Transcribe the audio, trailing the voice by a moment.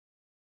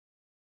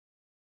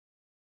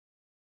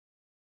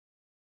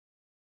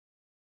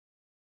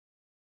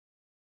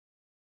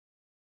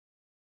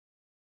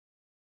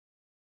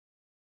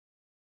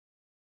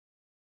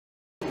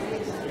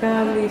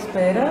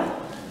Καλησπέρα.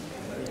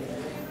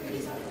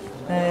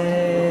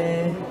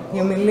 Η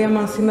ομιλία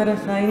μας σήμερα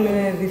θα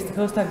είναι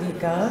δυστυχώς στα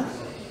αγγλικά,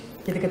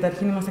 γιατί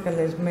καταρχήν είμαστε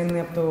καλεσμένοι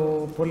από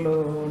το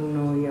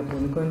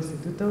Πολωνο-Ιαπωνικό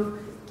Ινστιτούτο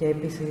και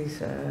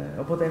επίσης,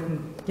 οπότε έχουμε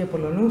και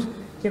Πολωνούς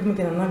και έχουμε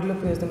και έναν Άγγλο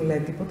που δεν μιλάει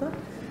τίποτα.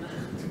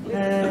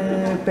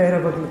 Πέρα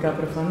από αγγλικά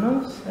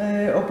προφανώς.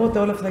 Οπότε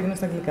όλα αυτά θα γίνουν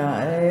στα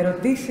αγγλικά.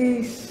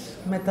 Ερωτήσεις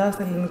μετά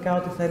στα ελληνικά,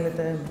 ό,τι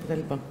θέλετε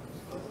κτλ.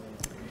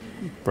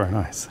 Very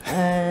nice.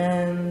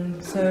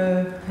 So,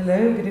 hello,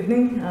 good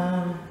evening.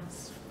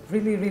 It's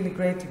really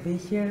great to be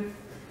here.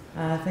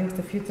 Thanks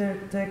to Future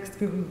Text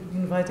for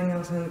inviting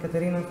us, and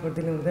Katerina for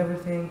dealing with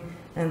everything,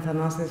 and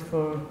Thanasis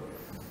for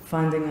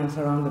finding us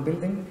around the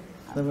building,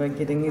 so we're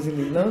getting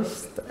easily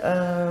lost.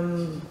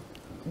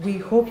 We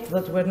hope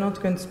that we're not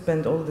going to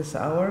spend all this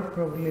hour,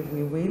 probably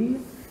we will,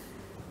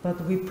 but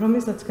we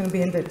promise that it's going to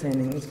be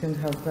entertaining. It's going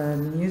to have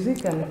music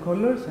and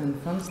colors and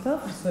fun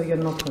stuff, so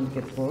you're not going to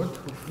get bored,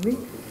 hopefully.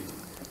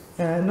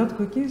 Not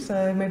cookies,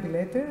 maybe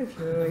later,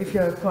 if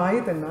you're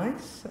quiet and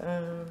nice.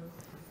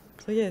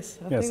 So yes,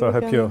 I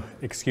hope you'll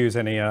excuse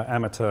any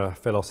amateur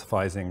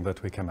philosophizing that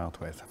we come out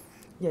with.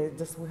 Yeah,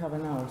 just we have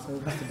an hour, so we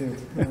have to do it.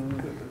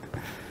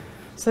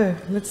 So,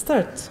 let's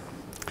start.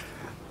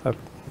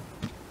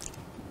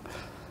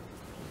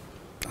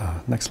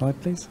 Next slide,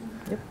 please.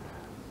 Yep.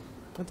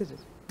 What is it?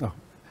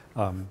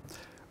 Oh.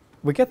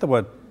 We get the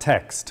word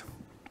text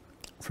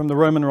from the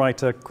Roman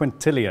writer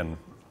Quintilian.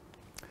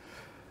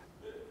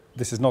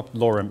 This is not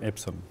lorem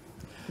ipsum.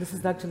 This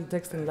is actually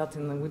text in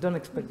Latin, and we don't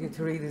expect you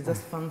to read. It's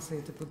just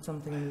fancy to put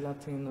something in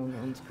Latin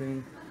on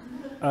screen.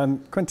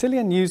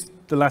 Quintilian used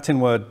the Latin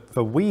word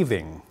for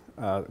weaving,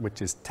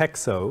 which is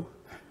texo,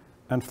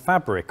 and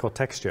fabric or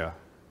texture,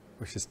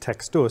 which is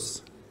textus,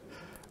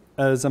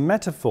 as a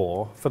metaphor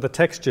for the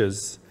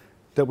textures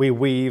that we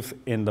weave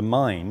in the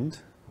mind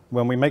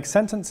when we make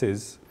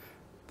sentences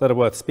that are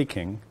worth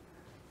speaking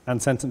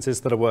and sentences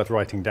that are worth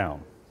writing down.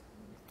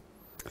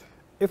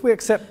 If we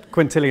accept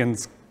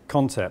Quintilian's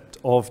concept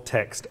of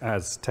text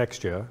as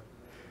texture,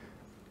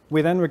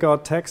 we then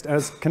regard text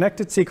as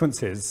connected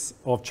sequences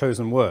of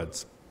chosen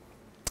words,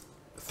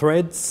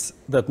 threads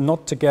that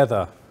knot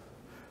together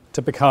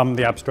to become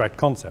the abstract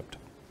concept.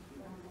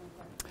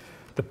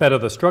 The better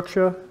the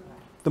structure,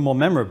 the more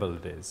memorable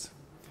it is,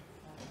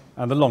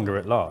 and the longer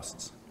it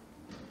lasts.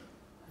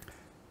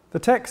 The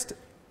text,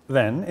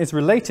 then, is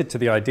related to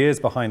the ideas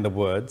behind the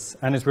words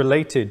and is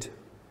related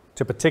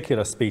to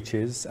particular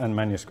speeches and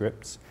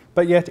manuscripts,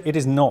 but yet it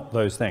is not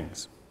those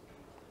things.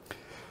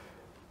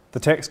 The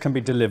text can be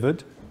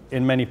delivered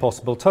in many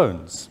possible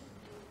tones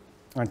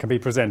and can be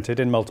presented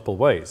in multiple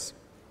ways.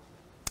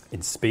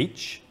 In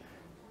speech,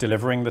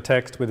 delivering the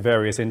text with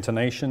various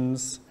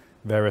intonations,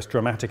 various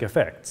dramatic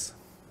effects.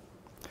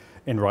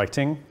 In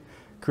writing,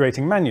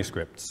 creating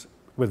manuscripts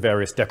with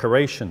various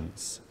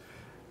decorations,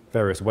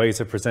 various ways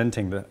of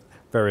presenting the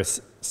various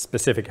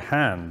specific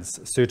hands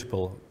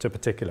suitable to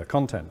particular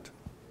content.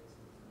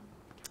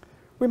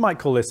 We might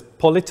call this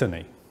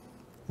polytony,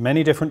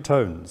 many different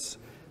tones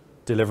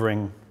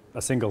delivering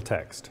a single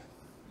text.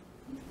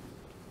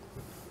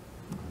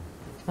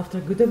 After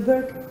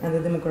Gutenberg and the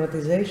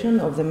democratization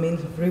of the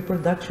means of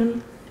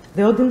reproduction,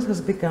 the audience has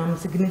become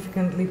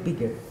significantly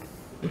bigger.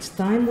 Each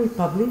time we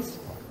publish,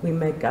 we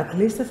make at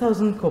least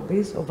 1,000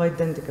 copies of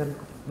identical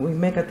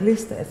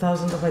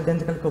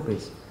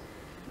copies.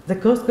 The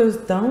cost goes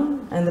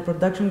down and the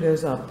production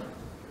goes up.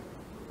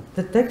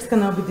 The text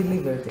can now be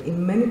delivered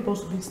in many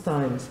possible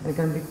styles and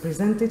can be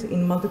presented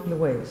in multiple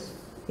ways.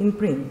 In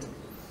print,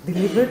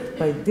 delivered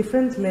by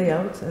different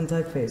layouts and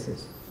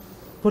typefaces.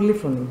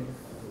 Polyphony,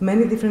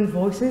 many different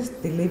voices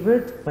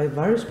delivered by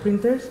various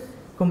printers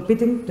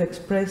competing to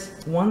express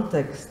one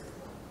text.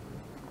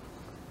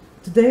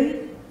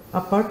 Today,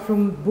 apart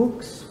from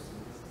books,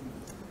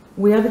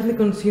 we avidly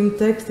consume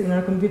text in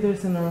our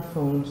computers and our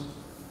phones.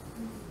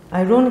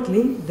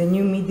 Ironically, the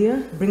new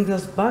media brings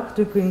us back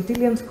to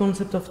Quintilian's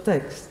concept of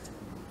text.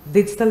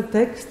 Digital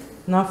text,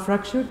 now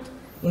fractured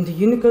into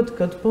Unicode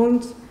code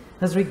points,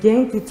 has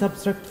regained its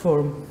abstract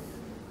form.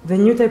 The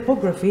new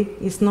typography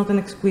is not an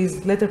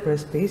exquisite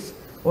letterpress piece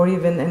or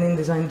even an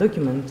InDesign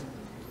document.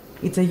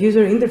 It's a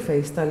user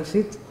interface style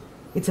sheet.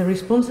 It's a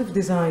responsive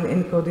design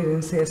encoded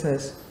in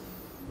CSS.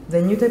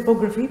 The new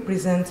typography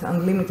presents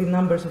unlimited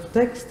numbers of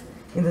text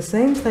in the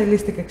same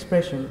stylistic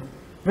expression,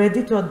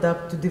 ready to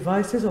adapt to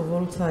devices of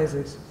all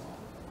sizes.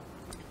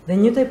 The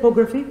new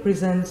typography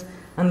presents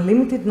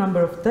unlimited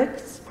number of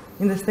texts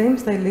in the same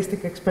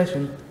stylistic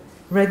expression,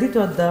 ready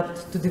to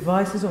adapt to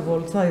devices of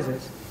all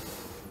sizes.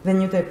 The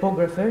new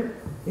typographer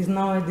is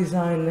now a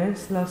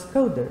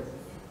designer/coder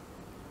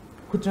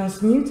who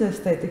transmutes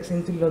aesthetics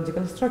into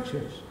logical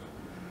structures.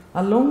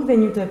 Along the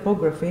new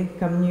typography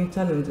come new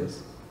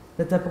challenges.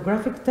 The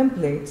typographic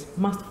templates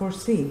must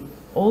foresee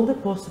all the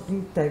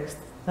possible text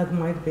that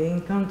might be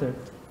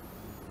encountered.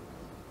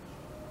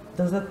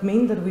 Does that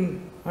mean that we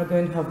are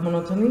going to have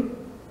monotony,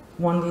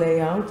 one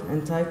layout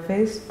and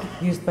typeface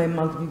used by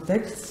multiple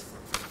texts?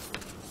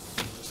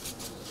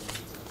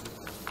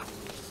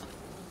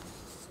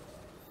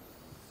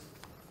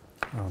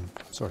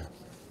 Sorry.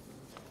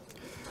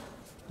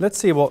 Let's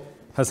see what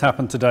has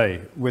happened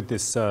today with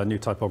this new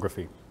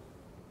typography.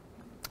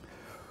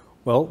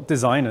 Well,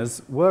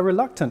 designers were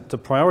reluctant to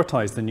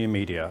prioritize the new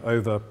media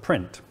over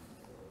print.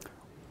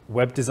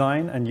 Web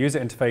design and user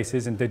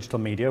interfaces in digital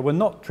media were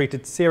not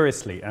treated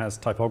seriously as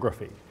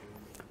typography.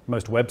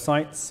 Most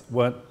websites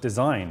weren't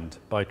designed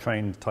by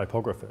trained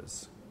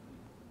typographers.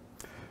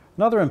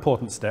 Another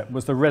important step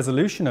was the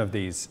resolution of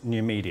these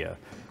new media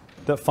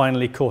that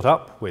finally caught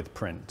up with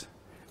print.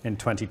 In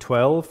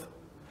 2012,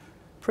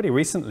 pretty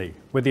recently,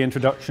 with the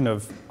introduction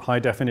of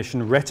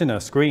high-definition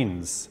retina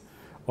screens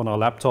on our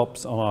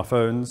laptops, on our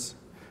phones,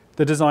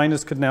 the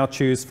designers could now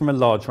choose from a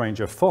large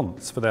range of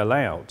fonts for their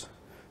layout,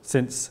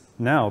 since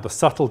now the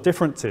subtle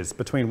differences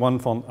between one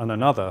font and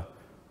another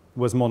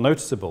was more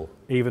noticeable,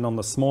 even on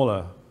the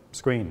smaller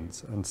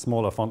screens and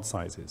smaller font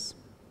sizes.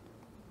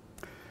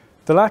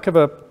 The lack of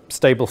a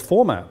stable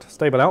format,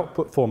 stable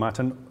output format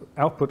and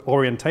output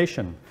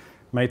orientation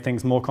made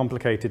things more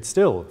complicated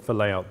still for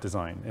layout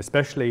design,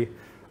 especially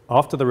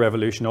after the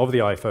revolution of the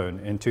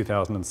iPhone in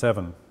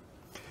 2007.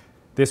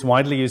 This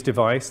widely used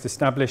device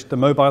established the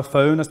mobile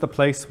phone as the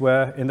place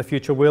where in the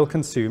future we'll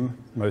consume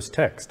most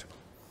text.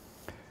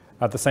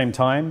 At the same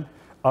time,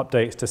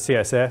 updates to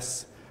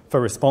CSS for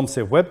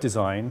responsive web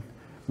design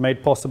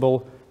made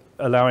possible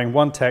allowing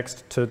one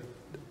text to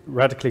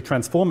radically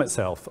transform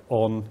itself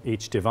on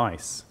each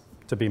device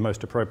to be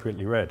most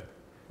appropriately read.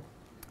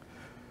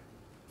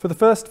 For the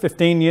first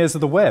 15 years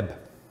of the web,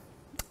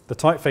 the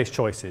typeface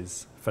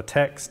choices for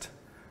text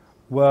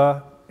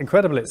were,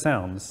 incredible it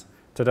sounds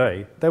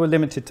today, they were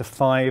limited to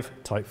 5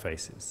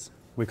 typefaces.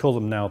 We call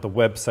them now the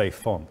web-safe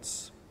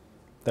fonts.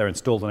 They're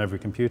installed on every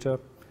computer.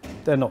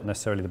 They're not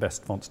necessarily the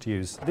best fonts to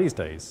use these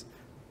days.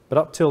 But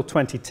up till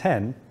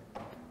 2010,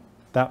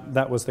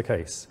 that was the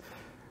case.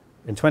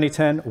 In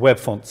 2010, web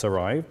fonts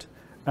arrived,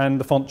 and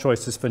the font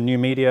choices for new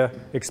media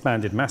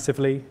expanded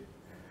massively.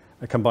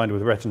 Combined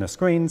with retina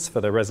screens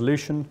for their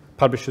resolution,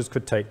 publishers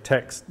could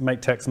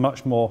make text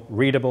much more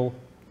readable,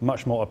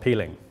 much more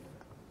appealing.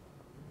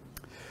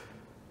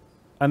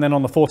 And then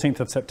on the 14th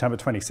of September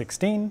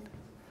 2016,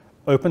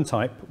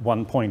 OpenType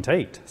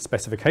 1.8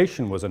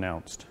 specification was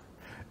announced.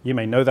 You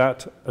may know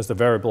that as the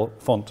variable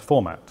font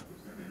format.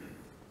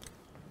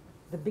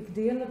 The big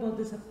deal about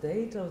this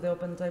update of the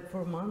OpenType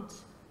format,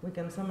 we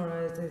can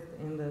summarize it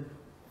in the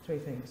 3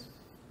 things.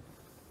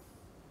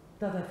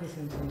 Data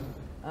efficiency.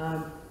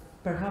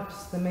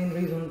 Perhaps the main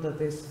reason that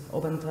this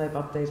OpenType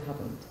update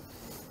happened.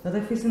 Data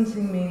efficiency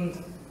means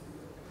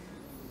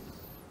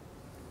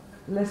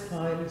less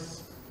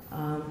files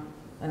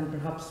and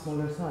perhaps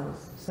smaller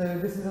size. So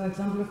this is an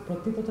example of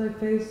prototype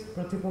typeface.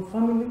 Prototype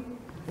family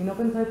in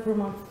OpenType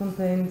format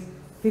contains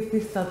 50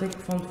 static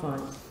font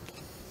files.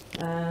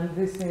 And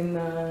this in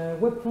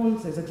web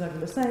fonts is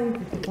exactly the same,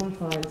 50 font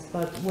files,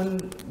 but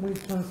when we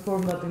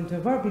transform that into a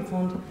variable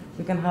font,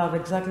 we can have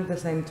exactly the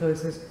same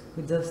choices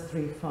with just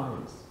 3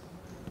 files.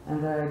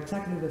 And they're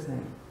exactly the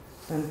same,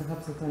 and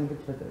perhaps a tiny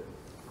bit better.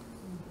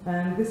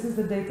 And this is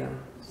the data.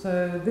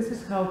 So this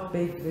is how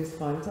big these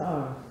files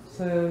are.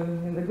 So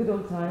in the good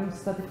old times,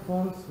 static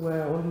fonts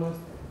were almost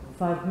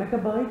 5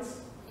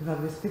 megabytes to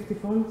have these 50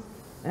 fonts,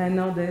 and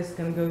nowadays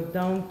can go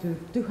down to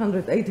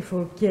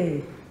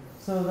 284K.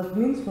 So that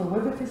means for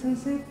web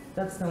efficiency,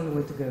 that's the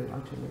only way to go,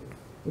 actually,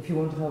 if you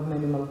want to have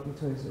many multiple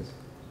choices.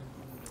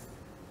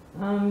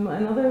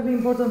 Another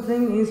important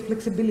thing is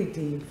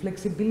flexibility.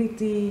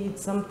 Flexibility is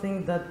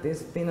something that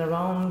has been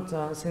around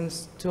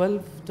since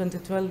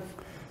 2012.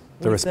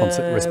 The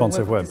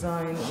responsive web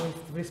design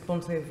with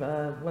responsive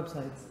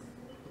websites.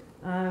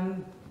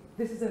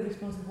 This is a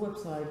responsive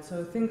website,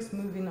 so things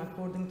move in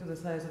according to the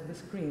size of the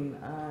screen.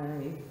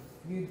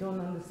 If you don't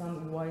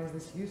understand why is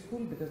this useful,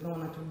 because no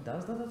one actually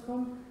does that at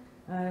home,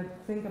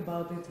 think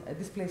about it, a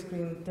display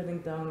screen turning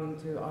down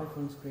into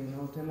iPhone screen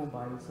or to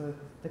mobile. So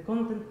the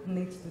content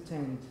needs to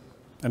change.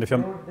 And if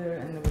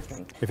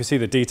you see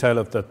the detail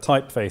of the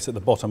typeface at the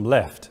bottom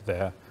left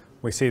there,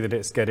 we see that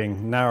it's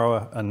getting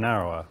narrower and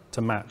narrower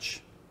to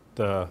match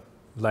the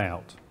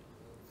layout.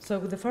 So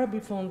with the variable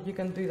font, you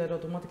can do that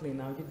automatically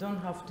now. You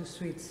don't have to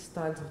switch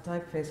styles of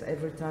typeface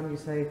every time you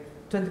say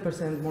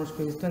 20% more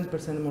squeeze,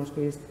 20% more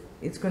squeeze.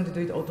 It's going to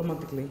do it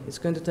automatically. It's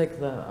going to take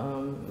the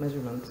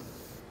measurement.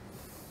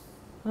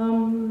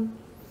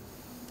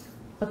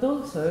 But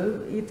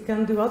also, it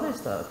can do other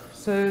stuff.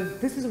 So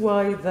this is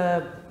why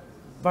the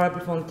variable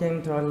font came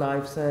into our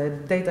lives,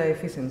 data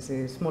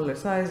efficiency, smaller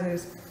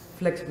sizes,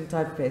 flexible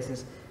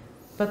typefaces.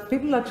 But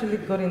people actually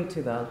got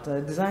into that,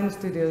 design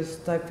studios,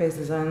 typeface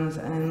designs,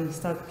 and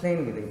start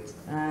playing with it.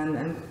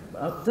 And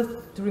just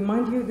to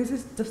remind you, this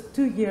is just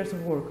 2 years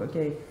of work,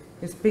 okay?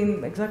 It's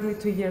been exactly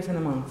 2 years and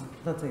a month,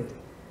 that's it.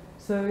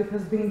 So it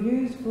has been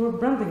used for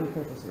branding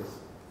purposes.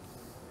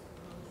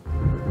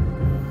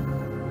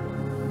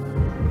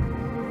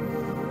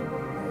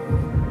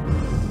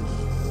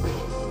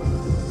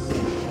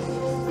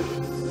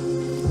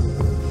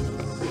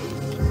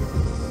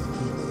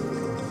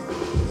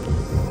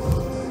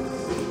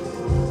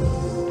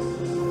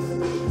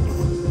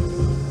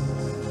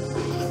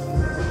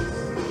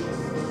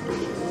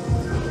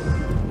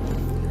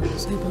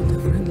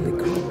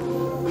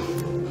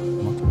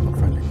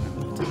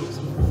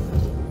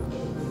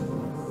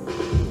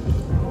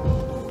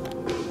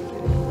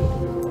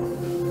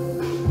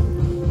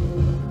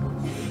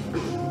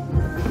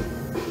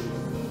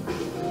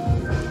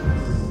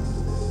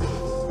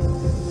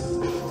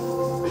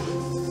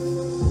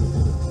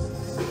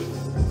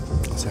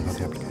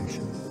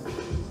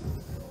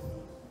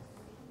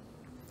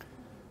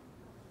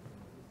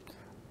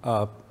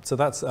 So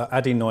that's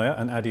Adi Neuer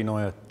and Adi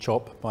Neuer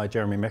Chop by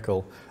Jeremy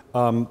Mickle.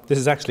 This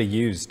is actually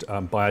used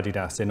by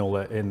Adidas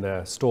in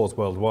their stores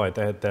worldwide.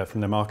 They're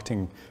from their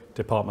marketing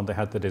department. They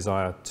had the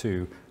desire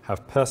to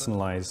have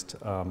personalized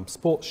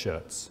sports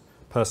shirts.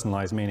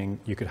 Personalized meaning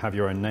you could have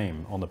your own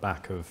name on the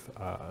back of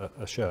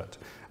a shirt.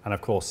 And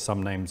of course,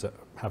 some names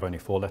have only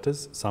 4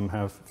 letters, some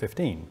have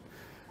 15.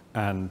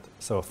 And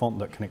so a font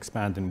that can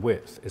expand in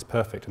width is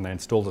perfect. And they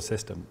installed a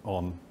system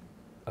on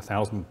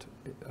 1,000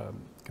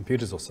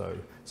 computers or so.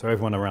 So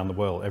everyone around the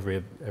world,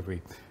 every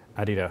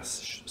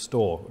Adidas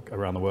store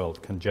around the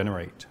world can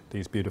generate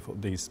these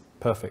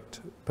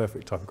perfect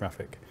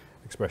typographic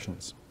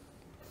expressions.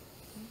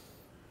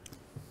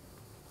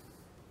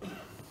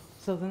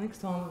 So the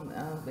next one,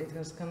 it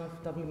has kind of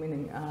double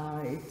meaning.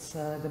 It's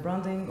the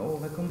branding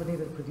of a company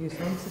that produced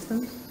sound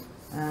systems,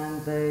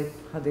 and they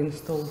had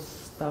installed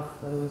stuff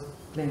that was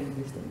playing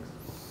these things.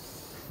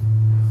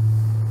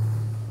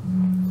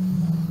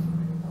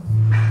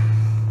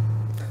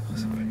 That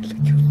was really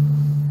cool.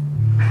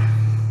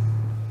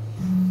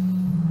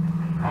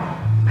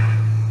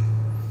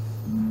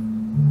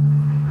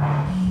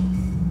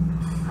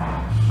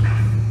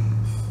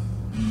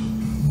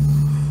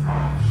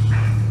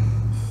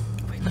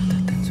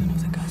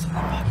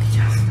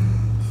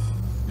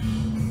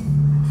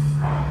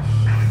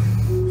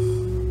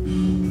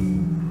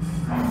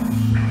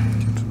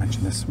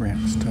 This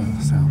reacts to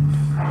the sound.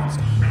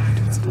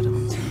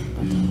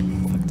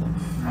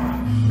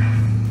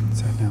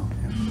 So now,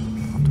 yeah,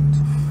 afterwards.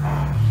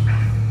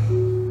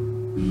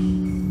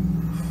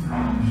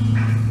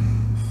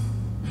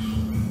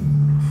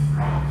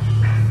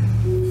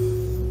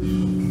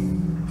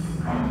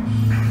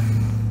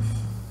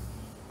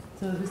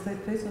 So this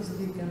typeface, as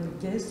you can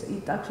guess,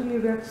 it actually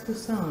reacts to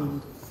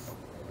sound.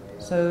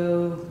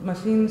 So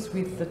machines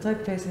with the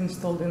typeface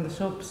installed in the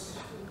shops,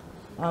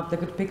 they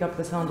could pick up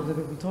the sound of the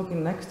people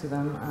talking next to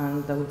them,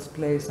 and that would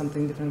display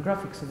something different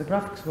graphics. So the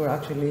graphics were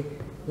actually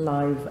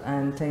live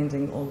and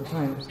changing all the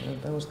time, so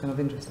that was kind of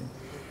interesting.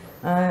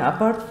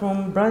 Apart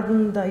from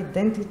brand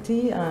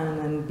identity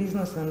and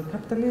business and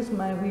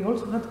capitalism, we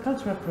also had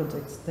cultural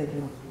projects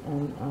taken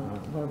on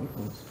variable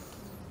fonts.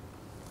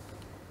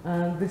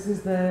 This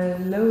is the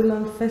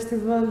Lowland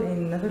Festival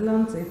in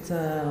Netherlands. It's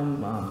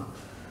an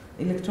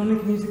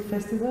electronic music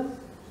festival.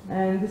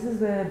 And this is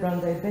the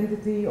brand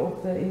identity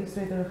of the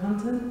illustrator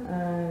Hansen,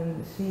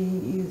 and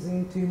she is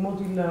into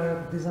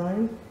modular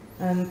design.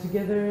 And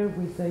together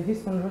with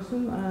Just van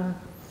Rossum,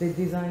 they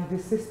designed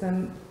this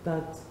system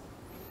that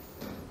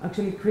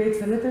actually creates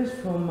the letters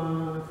from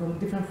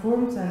different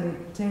forms, and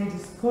it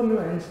changes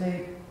color and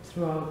shape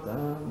throughout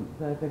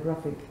the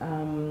graphic.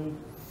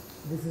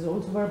 This is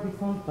also variable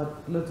font,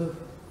 but lots of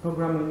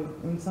programming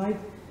inside.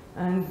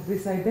 And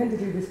this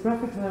identity, these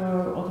graphics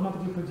are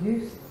automatically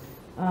produced.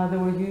 They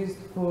were used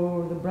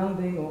for the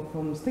branding, or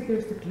from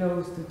stickers to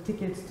clothes to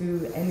tickets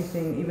to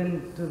anything,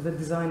 even to the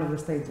design of the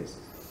stages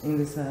in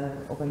this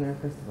open air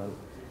festival.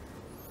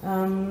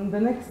 The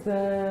next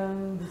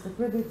is the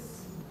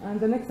credits, and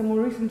the next, the more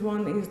recent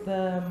one, is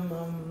the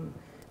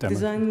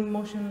Design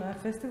Motion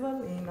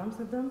Festival in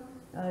Amsterdam.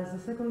 It's the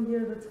second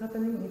year that's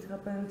happening. It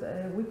happened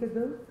a week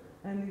ago,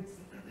 and it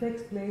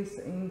takes place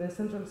in the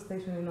central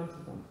station in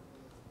Amsterdam.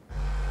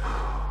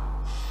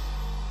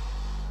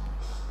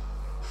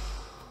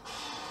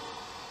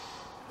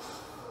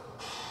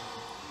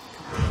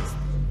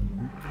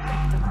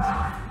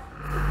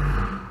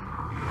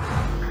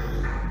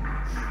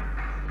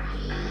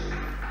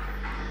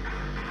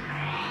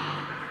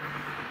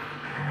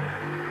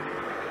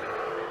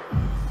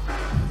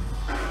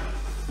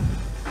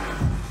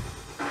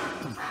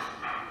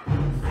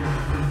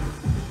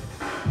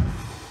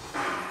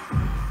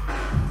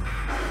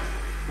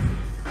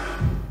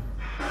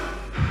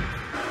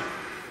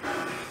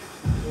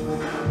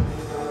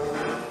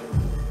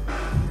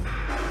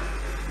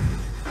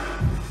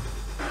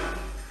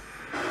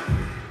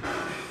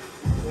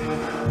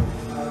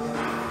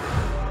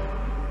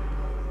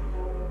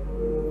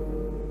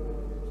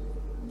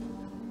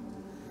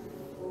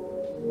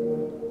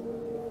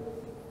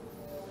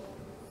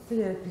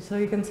 So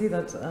you can see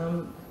that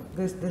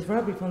this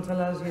variable font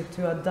allows you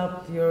to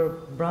adapt your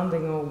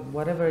branding or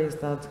whatever is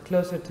that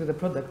closer to the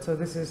product. So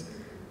this is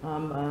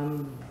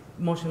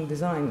motion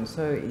design.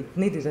 So it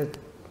needed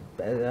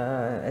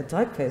a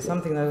typeface,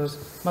 something that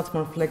was much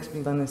more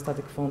flexible than a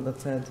static font that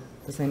said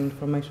the same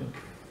information.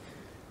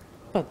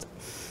 But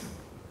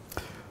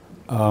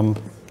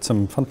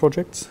some fun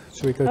projects.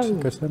 Should we go to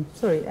them?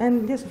 Sorry,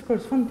 and yes, of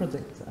course, fun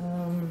projects.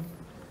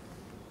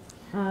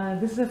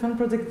 This is a fun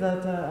project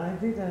that I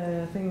did,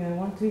 I think,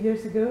 1-2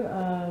 years ago,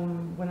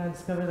 when I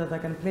discovered that I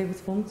can play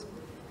with fonts.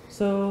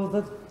 So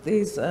that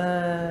is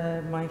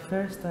my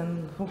first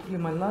and hopefully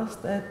my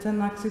last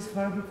 10-axis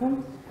variable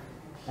font.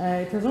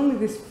 It has only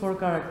these 4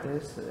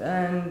 characters,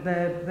 and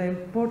the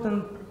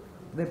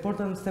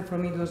important step for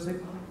me was,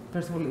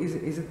 first of all,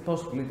 is it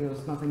possible? There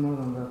was nothing more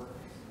than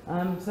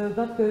that. So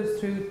that goes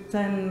through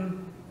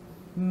 10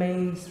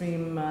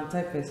 mainstream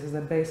typefaces, the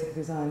basic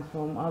designs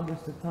from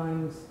Aldous to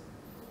Times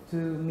to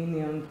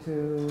Minion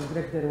to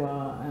Greg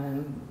Deroy,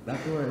 and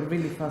that were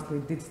really fastly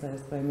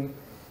digitized by me.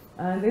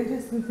 And the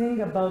interesting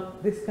thing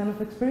about this kind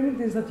of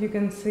experiment is that you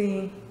can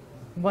see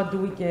what do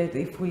we get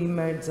if we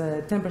merge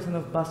 10%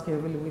 of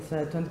Baskerville with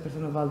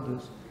 20% of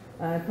Aldous.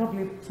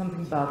 Probably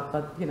something bad,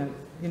 but you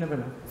never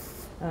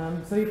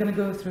know. So you can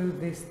go through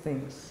these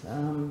things.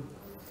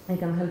 I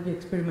can help you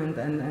experiment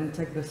and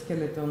check the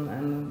skeleton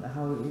and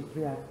how it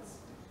reacts.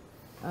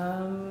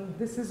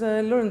 This is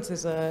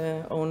Laurence's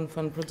own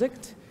fun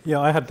project. Yeah,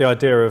 I had the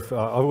idea of,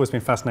 I've always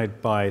been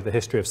fascinated by the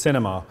history of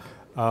cinema,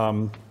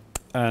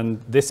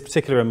 and this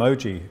particular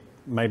emoji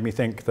made me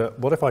think that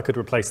what if I could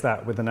replace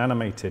that with an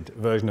animated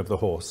version of the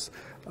horse?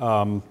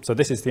 So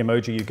this is the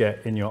emoji you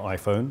get in your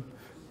iPhone,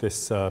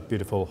 this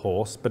beautiful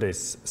horse, but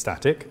it's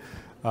static.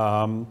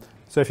 So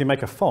if you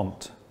make a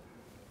font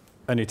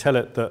and you tell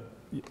it that,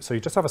 so you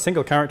just have a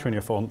single character in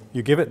your font,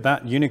 you give it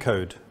that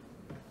Unicode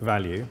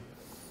value,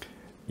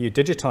 you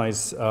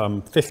digitize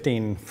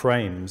 15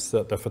 frames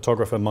that the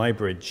photographer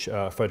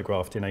Muybridge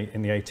photographed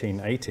in the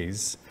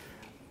 1880s,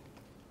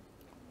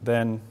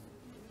 then,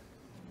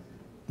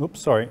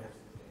 oops, sorry.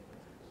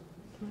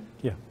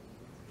 Yeah.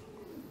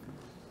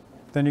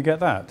 Then you get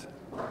that.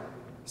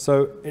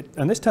 So,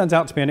 and this turns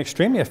out to be an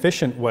extremely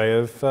efficient way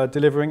of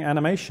delivering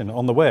animation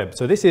on the web.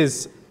 So this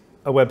is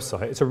a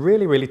website. It's a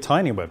really, really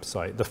tiny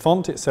website. The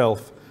font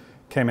itself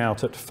came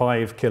out at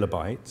 5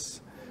 kilobytes.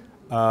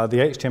 The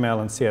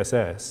HTML and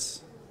CSS,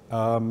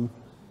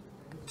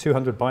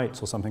 200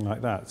 bytes or something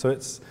like that. So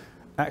it's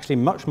actually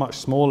much, much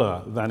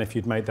smaller than if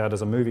you'd made that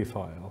as a movie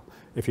file,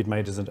 if you'd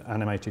made it as an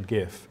animated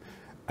GIF.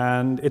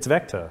 And it's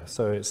vector,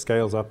 so it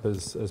scales up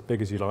as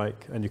big as you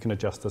like, and you can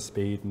adjust the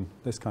speed and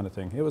this kind of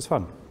thing. It was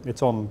fun.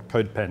 It's on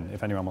CodePen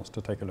if anyone wants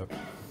to take a look.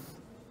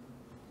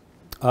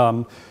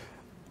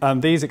 And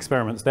these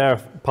experiments, they're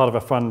part of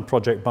a fun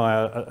project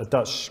by a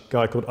Dutch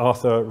guy called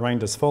Arthur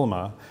Reinders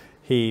Volmer.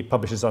 He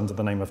publishes under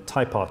the name of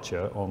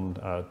Typearcher on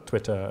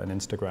Twitter and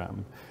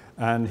Instagram.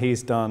 And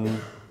he's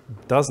done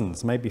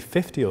dozens, maybe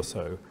 50 or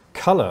so,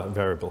 color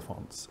variable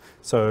fonts.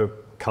 So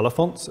color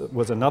fonts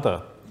was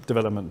another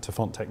development to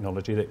font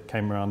technology that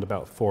came around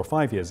about 4 or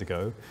 5 years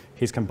ago.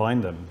 He's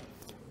combined them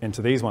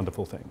into these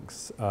wonderful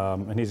things.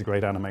 And he's a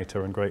great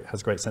animator and has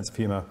a great sense of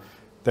humor.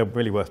 They're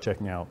really worth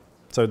checking out.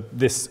 So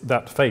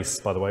that face,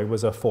 by the way,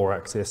 was a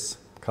 4-axis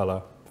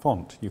color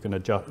font. You can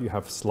adjust, you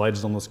have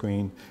sliders on the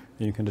screen,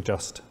 and you can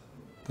adjust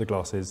the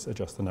glasses,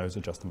 adjust the nose,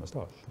 adjust the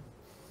moustache.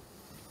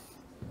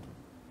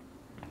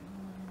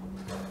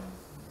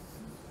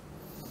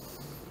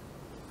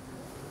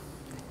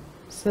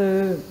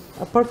 So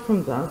apart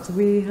from that,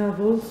 we have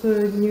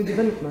also new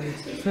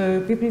developments.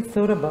 So people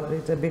thought about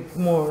it a bit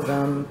more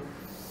than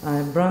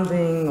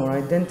branding or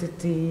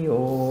identity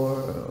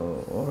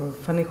or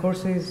funny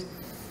horses.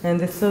 And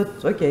they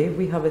thought, okay,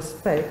 we have a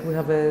spec, we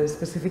have a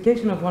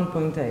specification of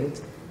 1.8,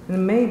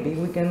 and maybe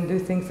we can do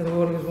things that we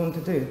always want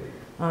to do.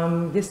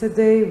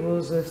 Yesterday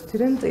was a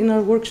student in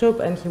our workshop,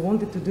 and he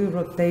wanted to do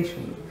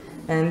rotation.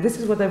 And this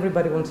is what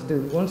everybody wants to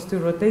do, wants to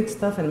rotate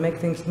stuff and make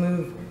things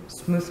move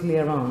smoothly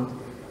around.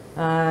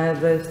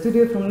 The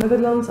studio from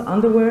Netherlands,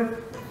 Underwear,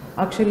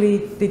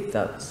 actually did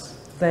that.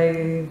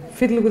 They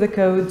fiddled with the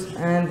code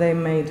and they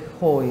made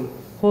Hoi.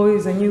 Hoi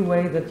is a new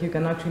way that you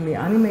can actually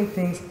animate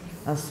things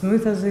as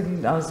smooth as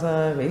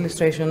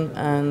illustration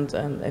and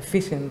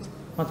efficient,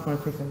 much more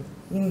efficient,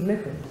 in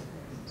letters.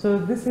 So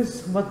this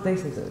is what they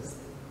suggest.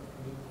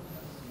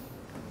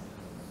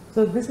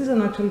 So this is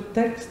an actual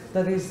text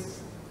that is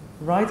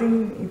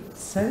writing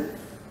itself.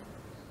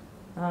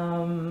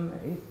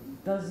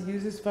 It does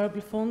uses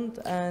variable font,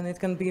 and it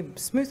can be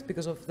smooth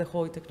because of the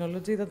Hoi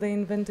technology that they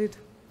invented.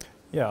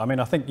 Yeah, I mean,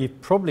 I think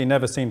you've probably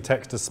never seen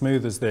text as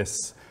smooth as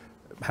this,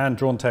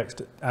 hand-drawn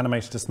text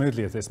animated as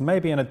smoothly as this,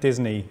 maybe in a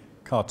Disney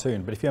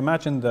cartoon. But if you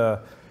imagine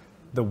the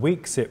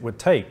weeks it would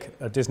take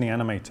a Disney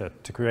animator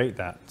to create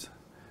that,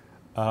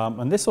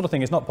 and this sort of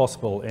thing is not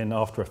possible in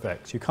After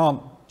Effects. You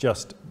can't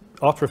just,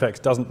 After Effects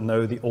doesn't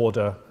know the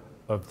order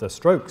of the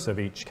strokes of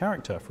each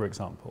character, for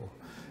example,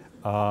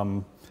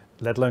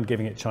 let alone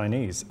giving it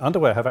Chinese.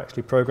 Underwear have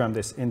actually programmed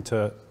this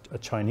into a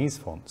Chinese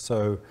font.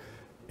 So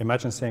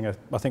imagine seeing I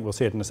think we'll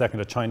see it in a second,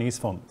 a Chinese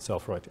font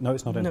self-writing. No,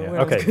 it's not in here.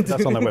 Okay,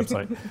 that's on their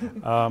website.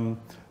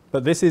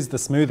 But this is the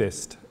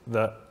smoothest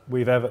that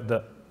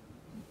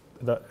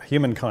that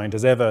humankind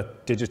has ever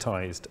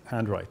digitized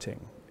handwriting.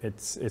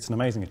 It's an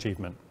amazing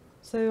achievement.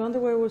 So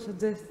Underwear was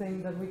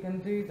suggesting that we can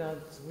do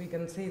that, we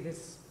can see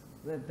this,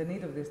 the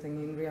need of this thing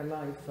in real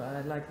life,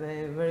 like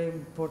the very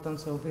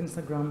importance of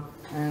Instagram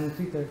and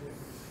Twitter.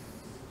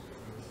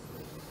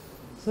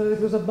 So it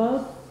was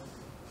about,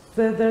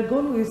 their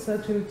goal is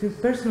actually to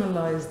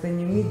personalize the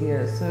new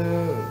media. So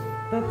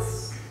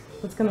that's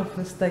kind of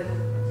a step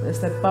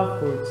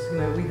backwards. You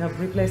know, we have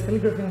replaced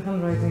calligraphy and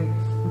handwriting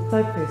with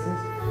typefaces,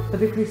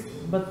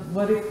 but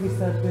what if we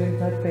start doing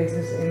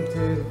typefaces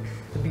into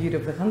the beauty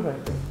of the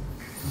handwriting?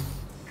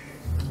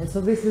 And so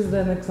this is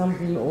an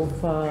example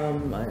of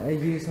a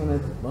use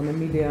on a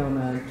media, on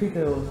a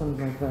Twitter or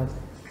something like that.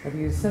 That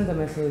you send a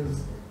message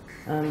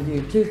and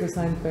you choose the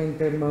sign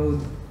painter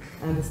mode,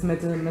 and this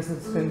message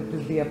is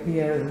going to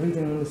appear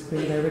written on the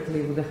screen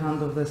directly with the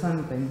hand of the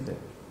sign painter.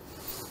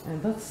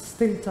 And that's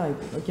still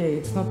type. Okay,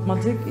 it's not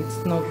magic,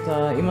 it's not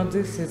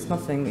images, it's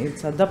nothing.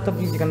 It's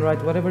adaptable, you can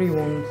write whatever you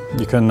want.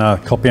 You can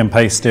copy and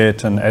paste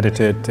it and edit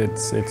it,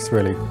 it's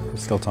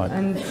still type.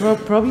 And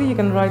probably you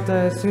can write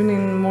soon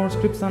in more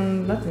scripts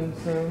than Latin,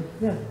 so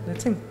yeah,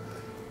 let's see.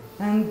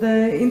 And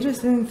the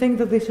interesting thing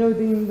that they showed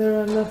in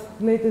their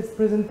latest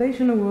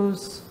presentation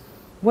was,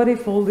 what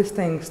if all these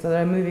things that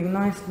are moving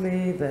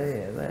nicely,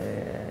 they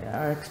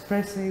are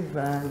expressive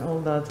and all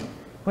that,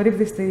 what if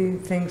these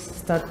things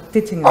start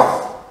teaching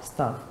us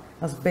stuff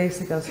as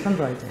basic as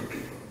handwriting?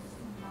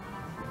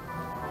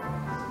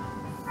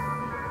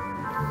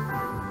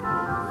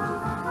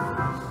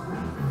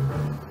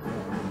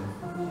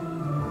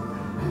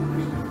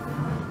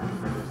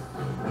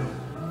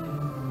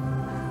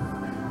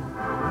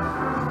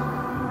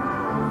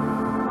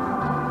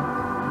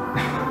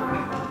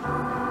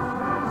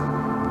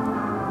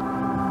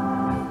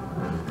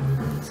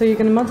 So you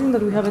can imagine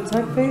that we have a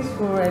typeface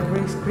for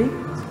every script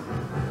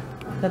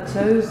that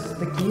shows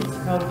the kids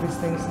how these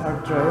things are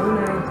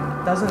drawn, and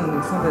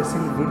it's not a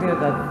silly video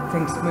that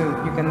things move.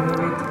 You can move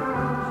it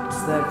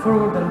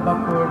forward and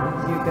backward,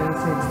 you can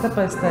see it step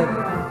by step,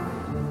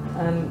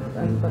 and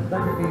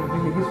that would be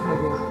really useful, I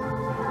guess.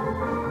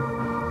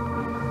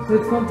 So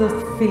it's not just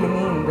filling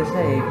in the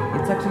shape,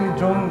 it's actually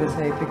drawing the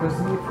shape, because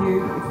if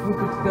we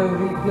could go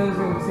really close,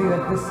 you would see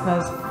that this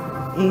has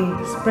ink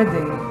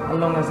spreading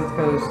along as it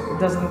goes. It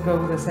doesn't go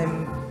the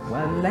same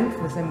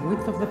length, the same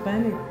width of the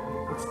pen.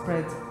 It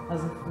spreads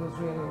as it goes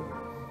really.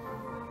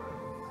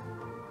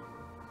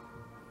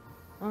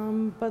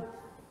 But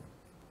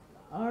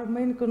our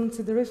main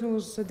consideration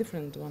was a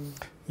different one.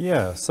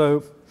 Yeah,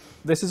 so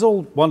this is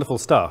all wonderful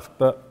stuff,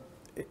 but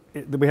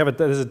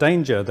there's a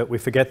danger that we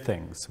forget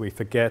things. We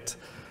forget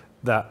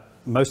that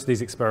most of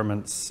these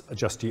experiments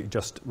just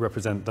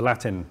represent the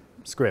Latin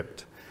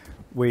script.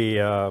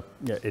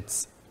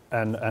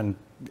 And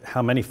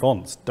how many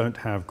fonts don't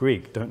have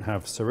Greek, don't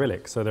have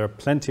Cyrillic? So there are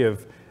plenty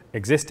of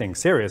existing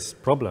serious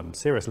problems,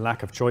 serious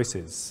lack of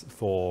choices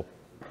for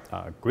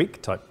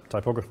Greek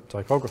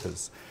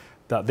typographers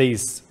that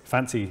these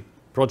fancy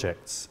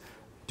projects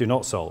do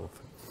not solve.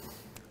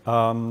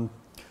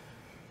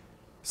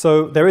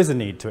 So there is a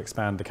need to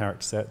expand the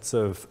character sets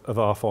of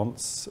our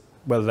fonts,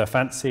 whether they're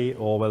fancy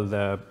or whether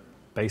they're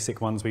basic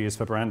ones we use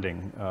for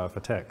branding for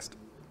text.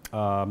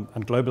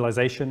 And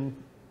globalization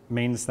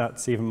means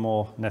that's even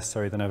more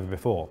necessary than ever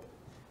before,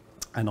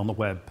 and on the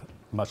web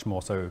much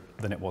more so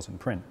than it was in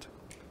print.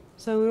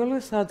 So we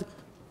always had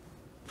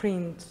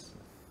printing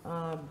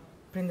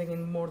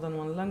in more than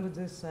one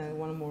languages and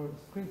one or more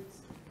scripts,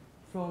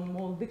 from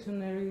old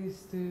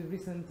dictionaries to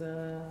recent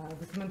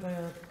documentary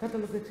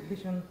catalog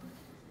exhibition.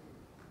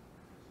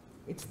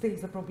 It still,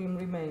 the problem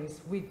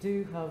remains. We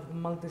do have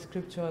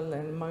multi-scriptural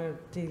and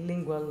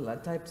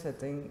multilingual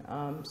typesetting,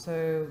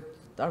 so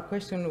our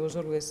question was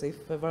always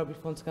if variable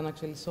fonts can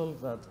actually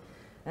solve that.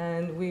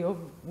 And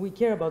we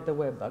care about the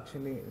web,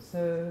 actually.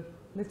 So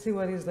let's see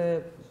what is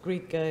the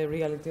Greek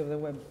reality of the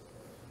web.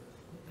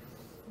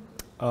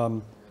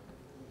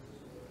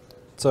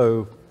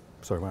 Sorry,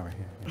 where are we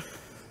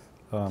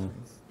here?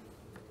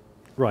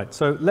 Right,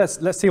 so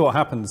let's see what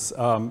happens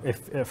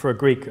if for a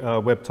Greek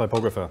web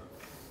typographer.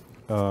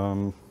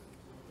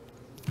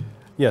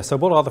 Yeah, so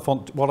what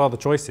are the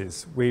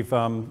choices?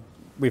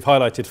 We've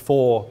highlighted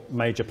 4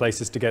 major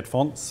places to get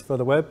fonts for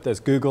the web. There's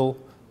Google,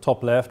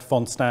 top left,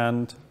 Font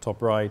Stand, top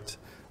right,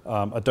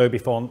 Adobe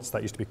Fonts,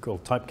 that used to be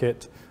called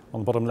Typekit, on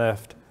the bottom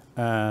left,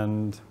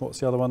 and what's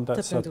the other one?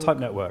 That's Type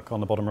Network on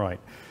the bottom right.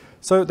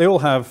 So they all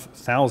have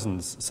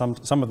thousands,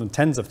 some of them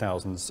tens of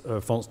thousands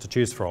of fonts to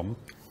choose from.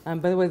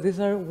 And by the way, these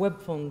are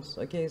web fonts,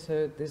 okay?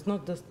 So it's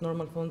not just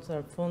normal fonts, they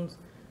are fonts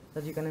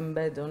that you can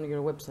embed on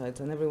your websites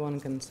and everyone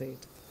can see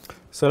it.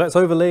 So let's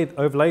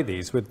overlay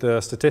these with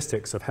the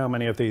statistics of how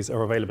many of these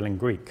are available in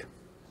Greek.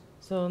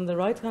 So on the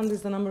right hand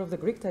is the number of the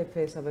Greek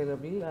typeface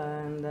available,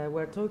 and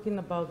we're talking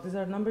about, these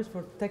are numbers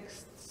for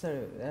text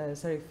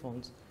serif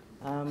fonts.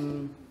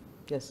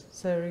 Yes,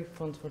 serif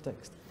fonts for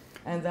text.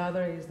 And the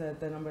other is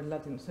the number in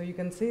Latin. So you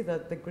can see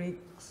that the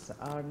Greeks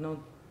are not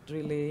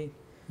really.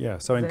 Yeah,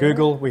 so in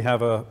Google we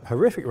have a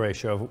horrific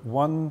ratio of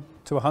 1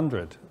 to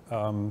 100.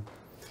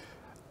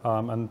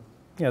 And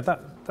yeah,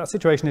 that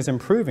situation is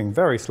improving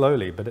very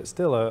slowly, but it's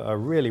still a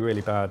really,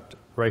 really bad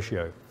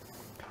ratio.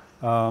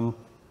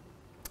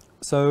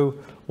 So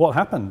what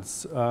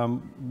happens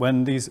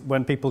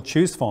when people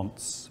choose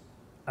fonts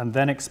and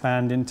then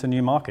expand into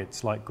new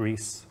markets like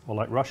Greece or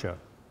like Russia?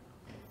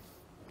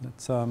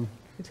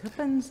 It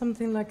happens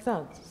something like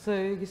that. So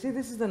you see,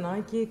 this is the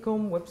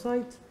Nike.com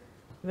website,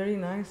 very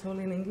nice, all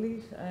in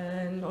English,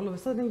 and all of a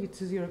sudden you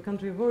choose your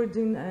country of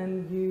origin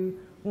and you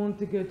want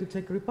to go to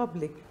Czech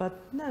Republic, but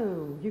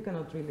no, you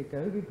cannot really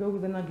go. You go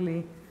with an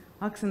ugly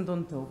accent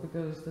on top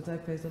because the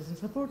typeface doesn't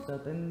support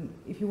that. And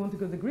if you want to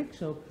go to the Greek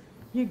shop,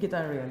 you get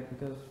Arial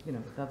because, you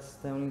know, that's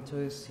the only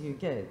choice you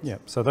get. Yeah,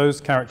 so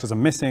those characters are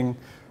missing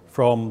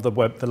from the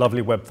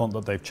lovely web font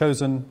that they've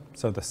chosen.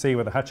 So the C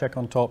with a hat check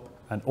on top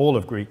and all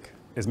of Greek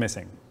is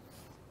missing.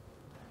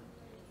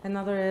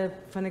 Another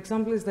fun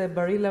example is the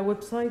Barilla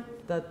website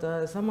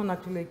that someone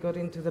actually got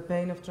into the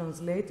pain of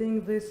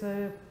translating this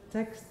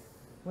text,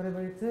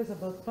 whatever it says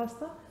about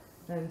pasta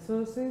and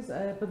sauces,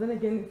 but then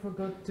again it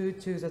forgot to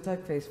choose a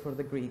typeface for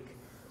the Greek.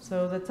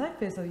 So the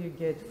typeface that you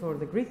get for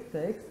the Greek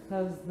text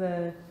has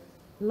the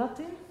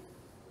Latin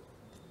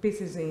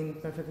pieces in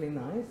perfectly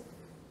nice,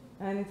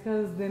 and it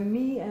has the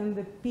me and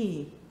the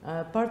p,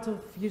 part of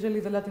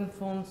usually the Latin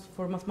fonts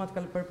for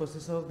mathematical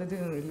purposes, so they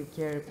didn't really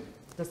care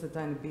just a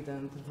tiny bit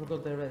and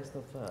forgot the rest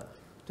of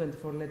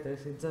 24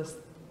 letters. It's just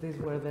these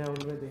were there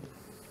already.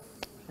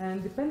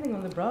 And depending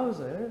on the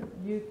browser,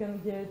 you can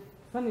get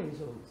funny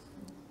results.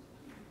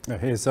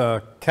 Here's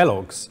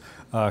Kellogg's.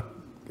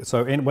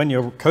 So when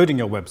you're coding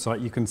your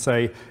website, you can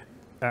say,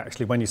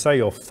 actually, when you say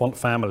your font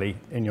family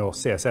in your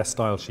CSS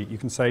style sheet, you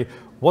can say,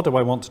 what do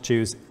I want to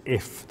choose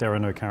if there are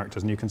no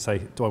characters? And you can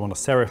say, do I want a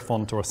serif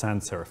font or a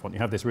sans serif font? You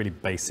have this really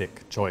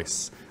basic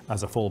choice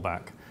as a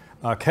fallback.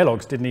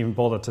 Kellogg's didn't even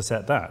bother to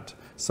set that.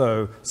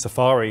 So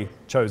Safari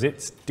chose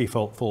its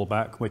default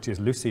fallback, which is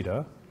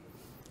Lucida.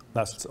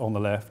 That's on the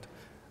left.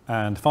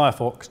 And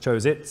Firefox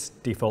chose its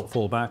default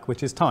fallback,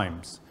 which is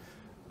Times.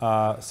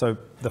 So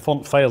the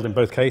font failed in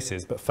both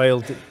cases, but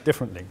failed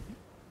differently.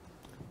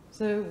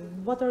 So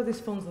what are these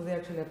fonts that they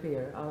actually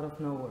appear out of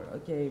nowhere?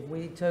 Okay,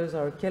 we chose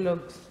our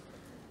Kellogg's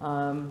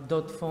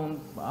dot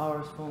font,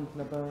 ours font,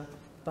 blah, blah,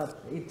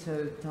 but it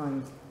chose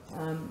Times.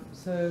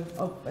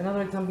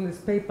 Another example is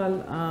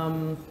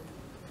PayPal.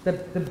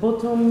 The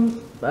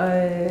bottom,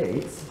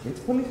 it's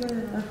Polish,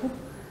 I hope.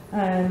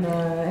 And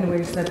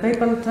anyways, the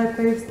PayPal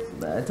typeface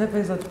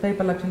that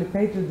PayPal actually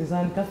paid to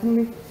design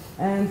customly.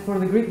 And for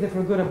the Greek, they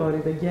forgot about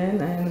it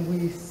again, and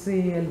we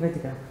see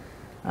Helvetica.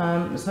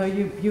 So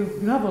you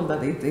have all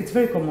that. It's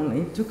very common.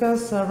 It took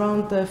us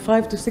around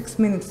 5 to 6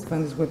 minutes to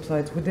find these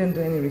websites. We didn't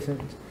do any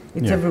research.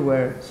 It's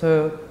everywhere,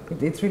 so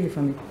it's really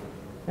funny.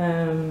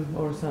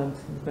 Or sad,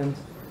 depends.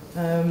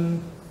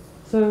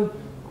 So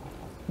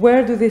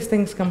where do these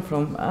things come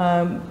from?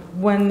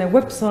 When the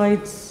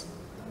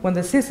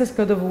CSS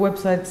code of a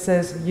website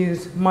says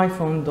use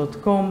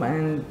myphone.com,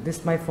 and this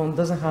myphone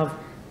doesn't have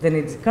the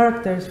needed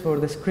characters for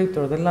the script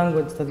or the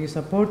language that you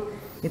support,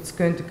 it's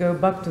going to go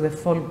back to the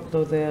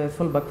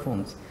fallback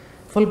fonts.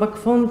 Fallback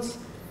fonts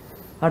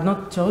are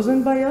not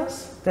chosen by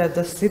us, they're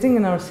just sitting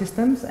in our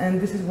systems, and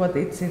this is what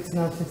it sits in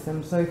our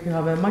system. So if you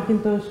have a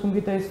Macintosh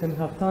computer, it's going to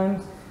have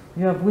Times.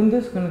 If you have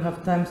Windows, it's going to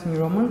have Times New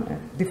Roman, a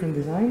different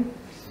design.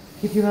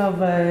 If you have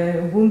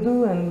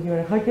Ubuntu and you're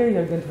a hacker,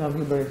 you're going to have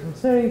Liberation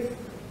Serif,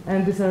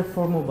 and these are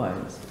for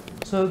mobiles.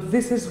 So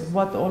this is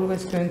what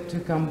always going to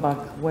come back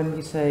when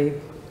you say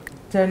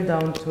turn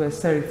down to a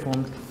serif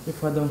font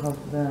if I don't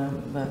have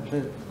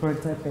the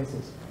correct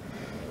typefaces.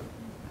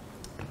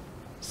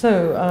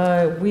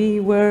 So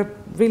we were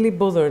really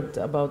bothered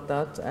about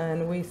that,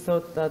 and we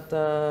thought that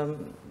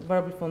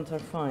variable fonts are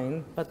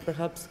fine, but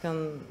perhaps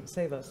can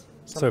save us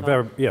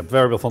somehow. So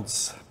variable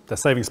fonts, they're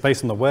saving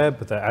space on the web,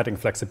 they're adding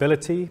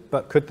flexibility,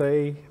 but could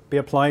they be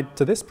applied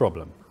to this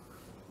problem?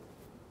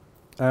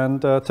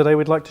 And today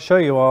we'd like to show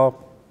you our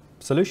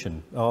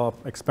solution, our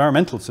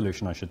experimental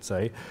solution, I should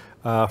say,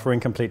 for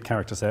incomplete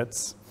character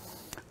sets.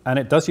 And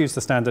it does use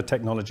the standard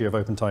technology of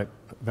OpenType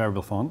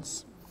variable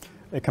fonts.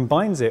 It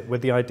combines it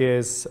with the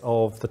ideas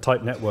of the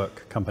Type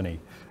Network company.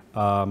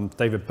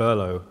 David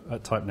Berlow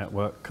at Type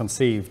Network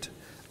conceived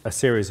a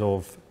series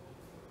of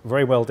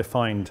very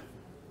well-defined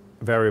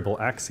variable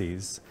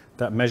axes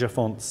that measure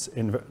fonts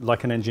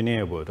like an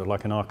engineer would or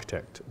like an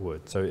architect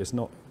would. So it's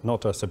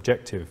not a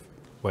subjective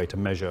way to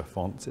measure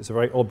fonts, it's a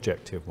very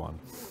objective one,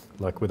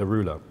 like with a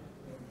ruler.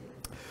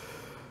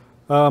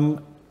 And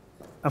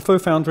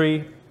Faux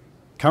Foundry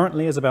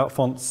currently is about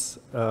fonts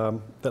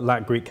that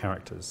lack Greek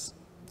characters.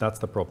 That's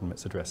the problem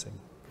it's addressing.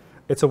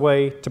 It's a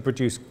way to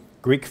produce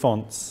Greek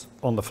fonts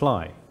on the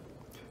fly,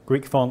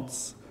 Greek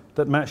fonts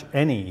that match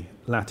any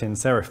Latin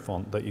serif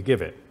font that you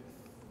give it.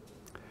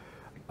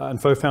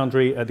 And Faux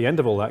Foundry, at the end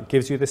of all that,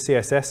 gives you the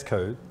CSS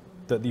code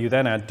that you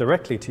then add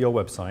directly to your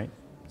website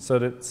so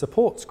that it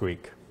supports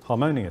Greek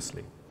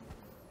harmoniously.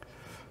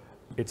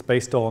 It's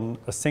based on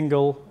a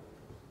single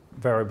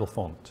variable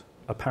font,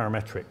 a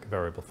parametric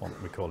variable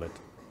font, we call it.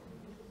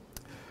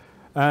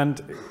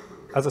 And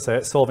as I say,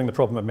 it's solving the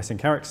problem of missing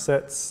character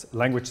sets,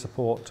 language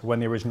support when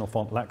the original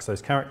font lacks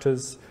those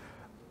characters.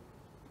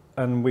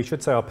 And we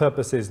should say our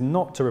purpose is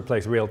not to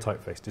replace real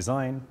typeface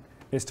design,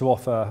 it's to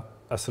offer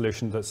a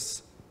solution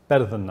that's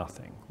better than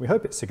nothing. We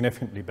hope it's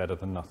significantly better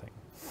than nothing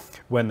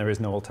when there is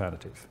no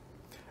alternative.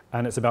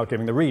 And it's about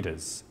giving the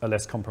readers a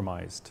less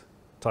compromised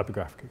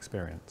typographic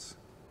experience.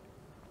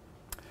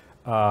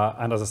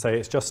 And as I say,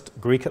 it's just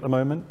Greek at the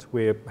moment.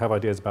 We have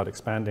ideas about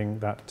expanding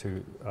that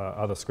to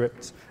other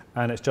scripts.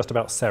 And it's just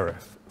about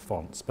serif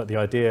fonts. But the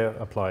idea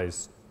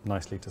applies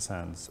nicely to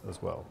sans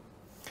as well.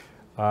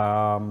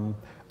 And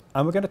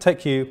we're going to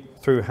take you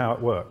through how it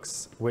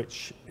works,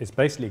 which is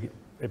basically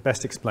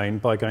best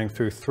explained by going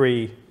through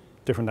 3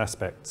 different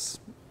aspects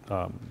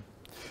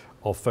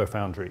of Faux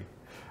Foundry.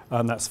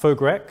 That's Faux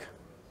Grec,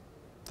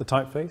 the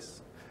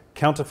typeface,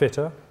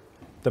 Counterfeiter,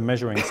 the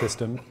measuring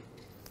system,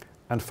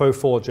 and Faux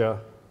Forger,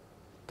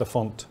 the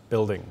font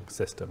building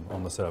system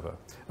on the server.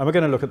 And we're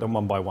going to look at them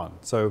one by one.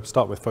 So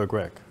start with Faux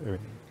Grec.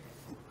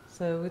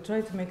 So we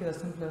try to make it as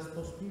simple as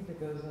possible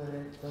because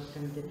that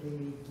can get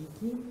really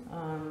geeky.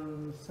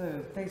 So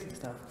basic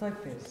stuff,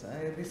 typeface.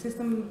 The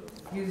system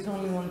uses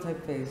only one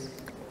typeface.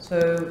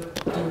 So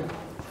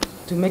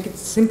to make it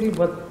simply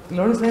what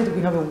Laurence said,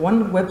 we have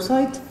one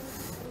website.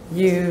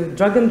 You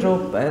drag and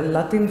drop a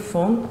Latin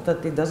font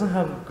that it doesn't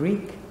have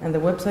Greek, and the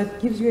website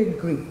gives you a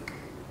Greek.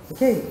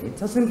 Okay,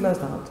 it's as simple as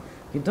that.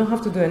 You don't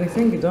have to do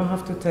anything. You don't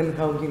have to tell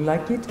how you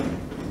like it.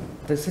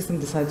 The system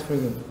decides for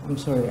you. I'm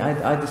sorry,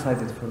 I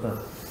decided for that.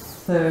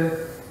 So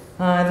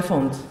the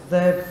font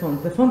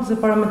is a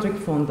parametric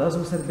font, as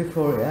we said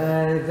before.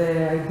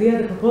 The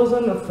idea, the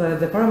proposal of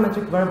the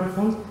parametric variable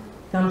font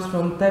comes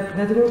from Type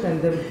Network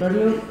and David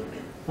Berlow.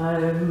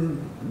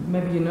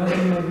 Maybe you know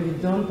them, maybe you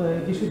don't.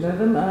 You should know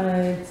them.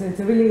 It's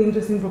a really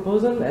interesting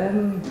proposal,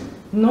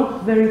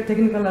 not very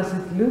technical as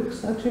it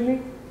looks.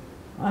 Actually,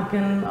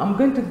 I'm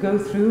going to go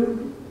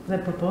through the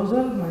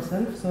proposal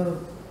myself, so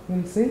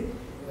you'll see.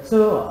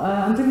 So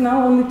until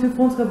now, only 2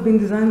 fonts have been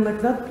designed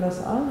like that, plus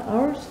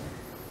ours.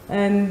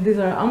 And these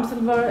are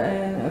Amstelvar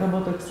and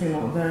Roboto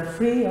Extremo. They're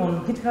free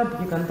on GitHub.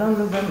 You can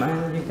download them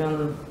and you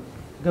can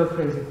go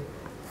crazy.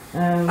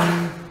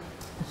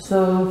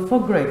 So for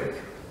Grec.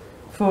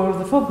 For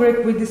the Faux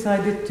Grec, we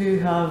decided to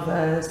have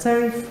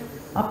serif,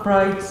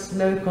 uprights,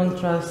 low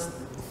contrast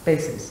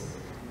spaces.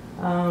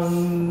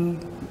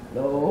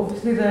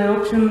 Obviously, the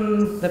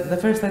option, the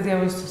first idea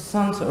was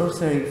sans or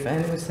serif,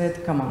 and we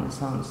said, come on,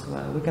 sans,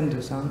 well, we can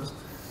do sans.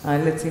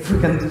 Let's see if we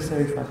can do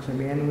serif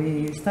actually. And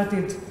we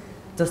started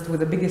just with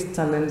the biggest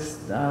challenge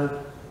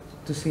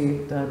to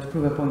see, to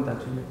prove a point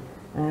actually.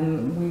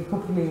 And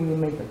hopefully we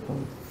made that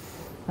point.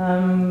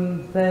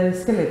 The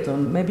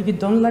skeleton, maybe you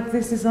don't like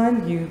this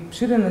design, you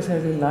shouldn't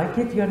necessarily like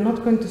it, you're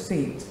not going to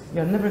see it,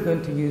 you're never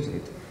going to use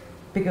it.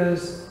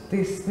 Because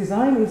this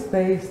design is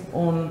based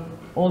on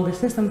all the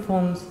system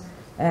fonts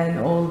and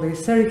all the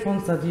serif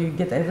fonts that you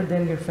get every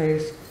day in your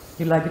face,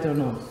 you like it or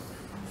not.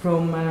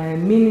 From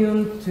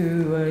Minion to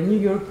New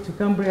York to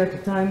Cambria to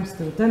Times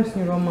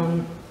New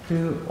Roman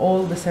to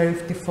all the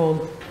serif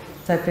default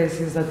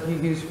typefaces that you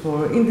use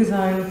for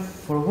InDesign,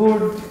 for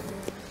Word,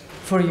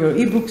 for your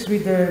ebooks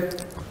reader,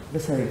 the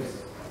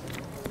serifs.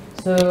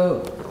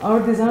 So our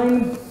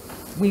design,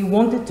 we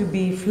want it to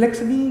be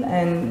flexible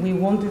and we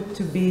want it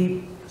to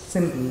be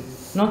simple,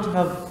 not to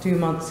have too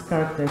much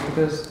character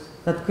because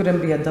that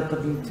couldn't be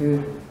adaptable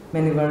to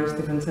many various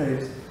different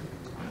serifs.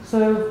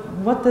 So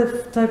what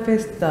the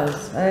typeface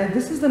does,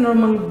 this is the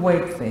normal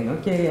weight thing,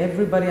 okay,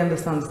 everybody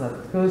understands that.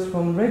 It goes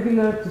from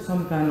regular to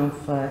some kind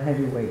of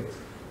heavy weight.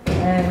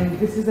 And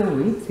this is the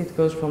width, it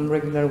goes from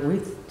regular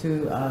width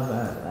to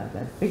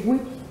a big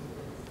width.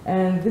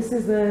 And this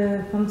is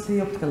the fancy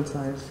optical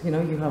size. You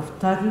know, you have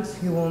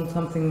titles, you want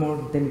something more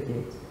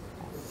delicate.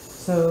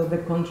 So the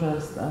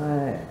contrast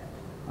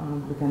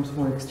becomes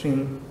more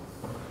extreme.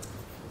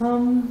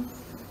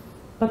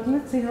 But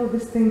let's see how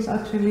these things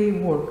actually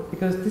work,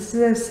 because this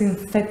is a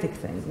synthetic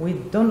thing. We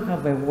don't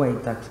have a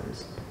weight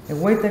axis. A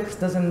weight axis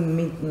doesn't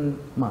mean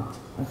much,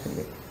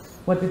 actually.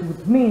 What it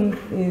would mean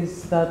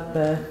is that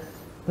the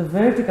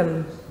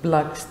vertical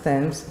black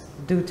stems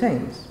do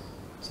change.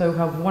 So we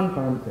have one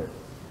parameter.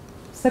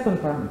 Second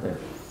parameter,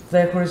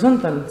 the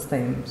horizontal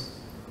stems.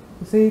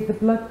 You see the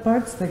black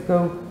parts, they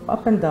go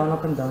up and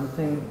down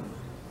thing.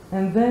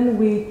 And then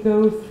we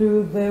go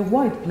through the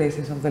white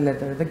places of the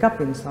letter, the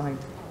gap inside,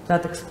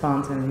 that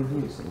expands and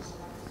reduces.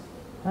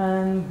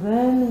 And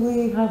then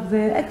we have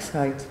the X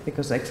height,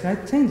 because X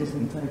height changes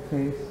in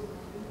typeface.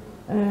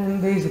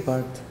 And the easy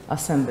part,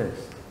 ascenders.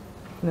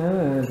 You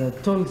know, the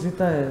tall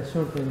zeta,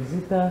 shorter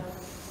zeta.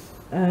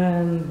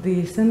 And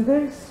the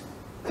ascenders.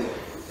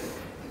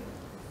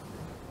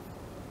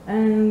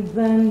 And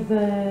then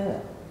the,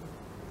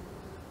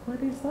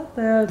 what is that?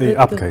 The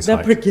uppercase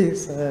height. The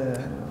uppercase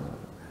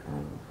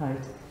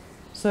height.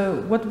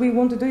 So what we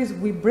want to do is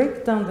we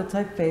break down the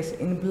typeface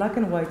in black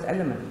and white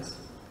elements,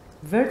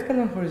 vertical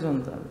and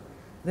horizontal.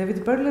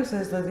 David Berlow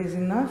says that is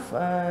enough,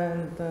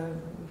 and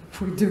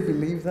we do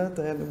believe that,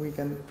 and we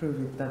can prove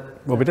it.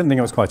 Well, we didn't think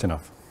it was quite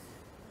enough.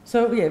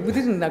 So yeah, we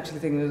didn't actually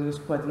think it was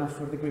quite enough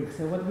for the Greeks.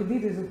 So what we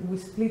did is we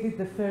split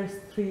the first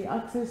 3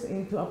 axes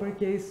into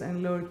uppercase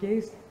and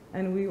lowercase,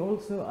 and we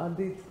also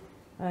added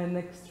an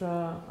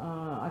extra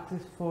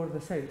axis for the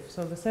serif.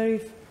 So the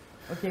serif,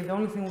 okay, the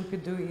only thing we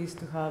could do is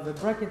to have a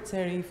bracket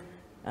serif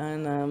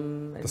and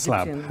the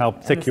slab, how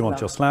thick you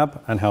want your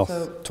slab and how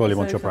tall you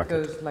want your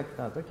bracket. Goes like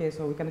that. Okay,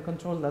 so we can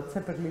control that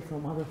separately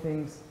from other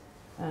things,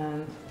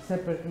 and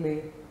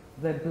separately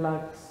the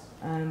blacks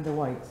and the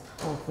whites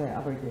of the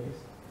uppercase.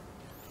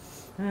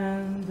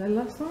 And the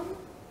last one?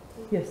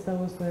 Yes, that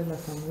was the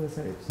last one with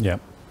the serifs. Yeah.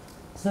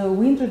 So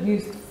we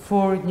introduced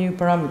 4 new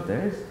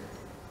parameters,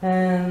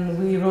 and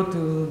we wrote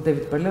to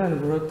David Berlow and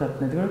we wrote to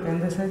Type Network,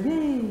 and they said,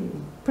 yay,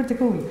 pretty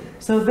cool.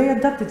 So they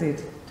adapted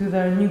it to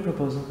their new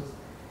proposals.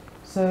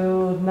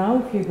 So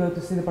now if you go to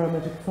see the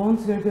parametric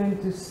fonts, you're going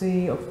to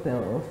see, of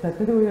that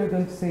category, you're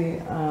going to see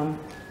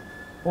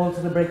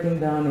also the breaking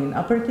down in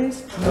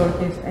uppercase,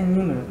 lowercase, and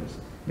numerals.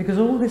 Because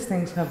all these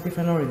things have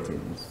different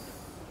origins.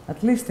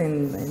 At least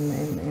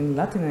in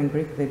Latin and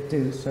Greek they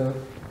do, so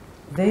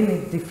they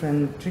need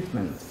different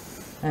treatment.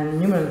 And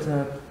numerals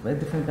are a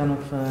different kind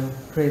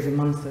of crazy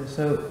monster,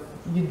 so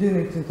you do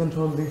need to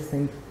control these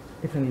things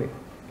differently.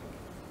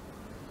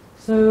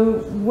 So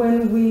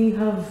when we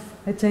have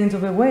a change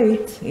of a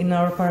weight in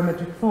our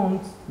parametric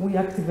font, we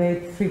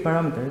activate 3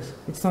 parameters.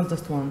 It's not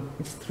just 1,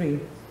 it's 3.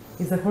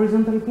 It's the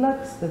horizontal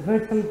blacks, the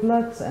vertical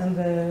blacks, and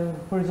the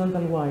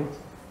horizontal white.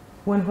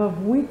 When we have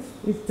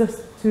width, it's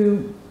just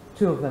two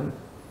of them.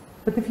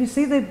 But if you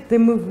see that they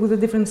move with a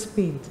different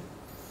speed,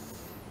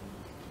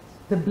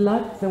 the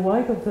black, the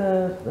white of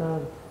the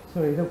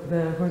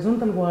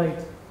horizontal white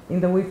in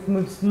the width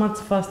moves much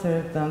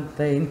faster than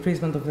the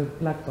increasement of the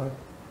black part.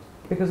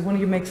 Because when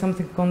you make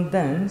something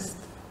condensed,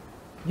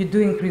 you do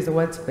increase the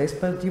white space,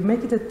 but you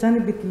make it a tiny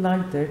bit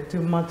lighter to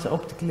match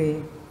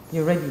optically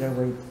your regular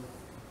weight.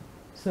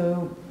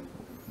 So,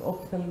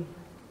 optical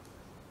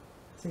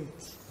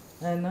seats.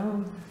 And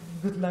now,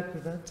 good luck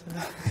with that.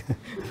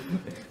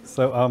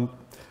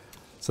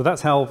 So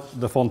that's how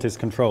the font is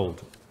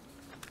controlled.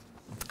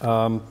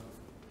 And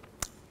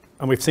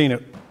we've seen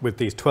it with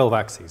these 12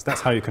 axes.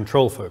 That's how you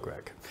control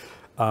Fogreg.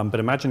 But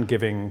imagine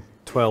giving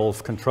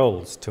 12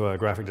 controls to a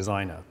graphic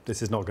designer.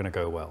 This is not going to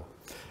go well.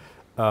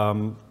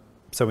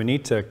 So we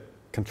need to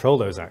control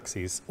those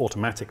axes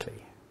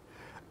automatically.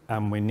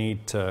 And we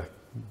need to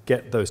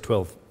get those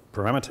 12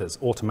 parameters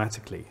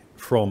automatically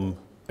from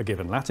a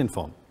given Latin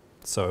font.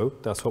 So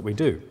that's what we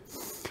do.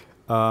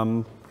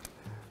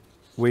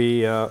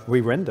 We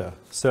render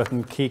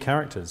certain key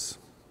characters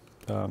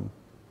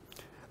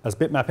as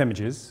bitmap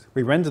images.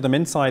 We render them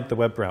inside the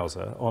web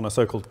browser on a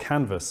so-called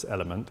canvas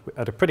element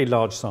at a pretty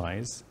large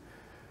size.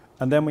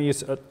 And then we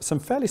use some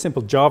fairly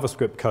simple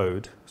JavaScript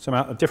code,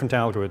 a different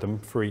algorithm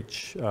for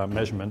each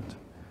measurement,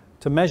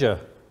 to measure.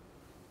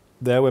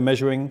 There we're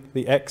measuring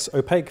the X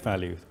opaque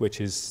value, which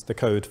is the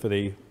code for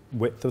the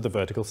width of the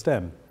vertical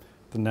stem.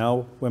 And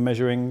now we're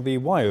measuring the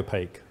Y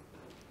opaque,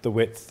 the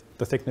width,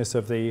 the thickness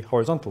of the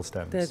horizontal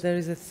stems. There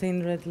is a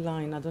thin red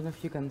line. I don't know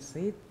if you can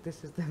see it.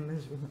 This is the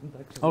measurement,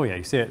 actually. Oh yeah,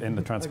 you see it in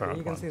the transparent okay,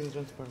 you one. can see the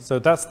transparent. So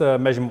that's the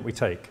measurement we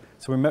take.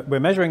 So we're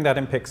measuring that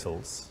in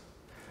pixels,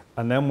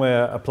 and then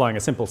we're applying a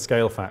simple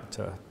scale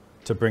factor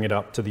to bring it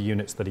up to the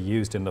units that are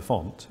used in the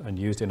font and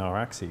used in our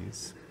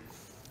axes.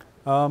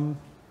 And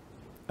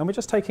we're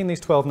just taking these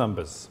 12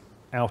 numbers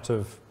out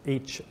of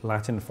each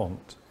Latin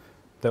font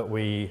that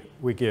we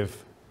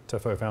give to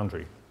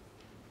FoFoundry.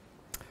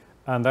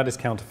 And that is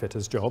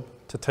Counterfeiter's job,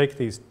 to take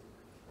these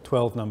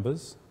 12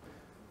 numbers,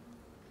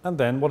 and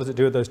then what does it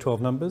do with those 12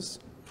 numbers?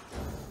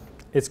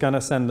 It's going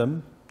to send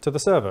them to the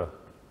server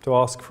to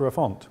ask for a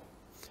font.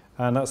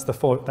 And that's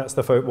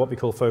what we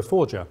call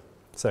FoForger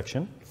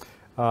section.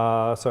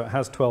 So it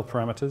has 12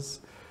 parameters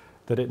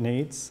that it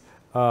needs.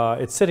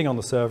 It's sitting on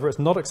the server. It's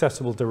not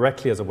accessible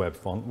directly as a web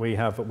font.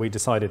 We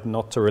decided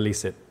not to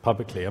release it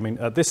publicly. I mean,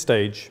 at this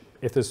stage,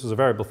 if this was a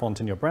variable font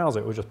in your browser,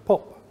 it would just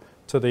pop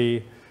to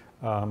the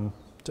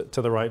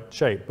right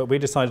shape. But we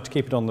decided to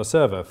keep it on the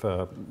server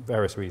for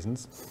various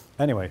reasons.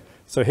 Anyway,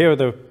 so here are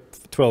the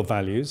 12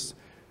 values.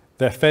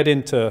 They're fed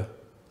into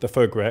the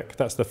Fogreg.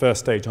 That's the first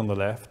stage on the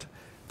left.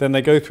 Then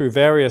they go through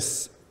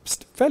various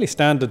fairly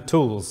standard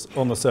tools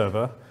on the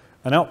server,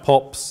 and out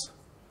pops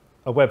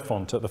a web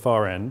font at the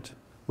far end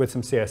with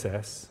some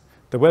CSS.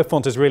 The web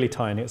font is really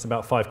tiny. It's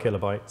about 5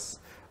 kilobytes.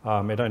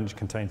 It only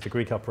contains the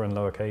Greek upper and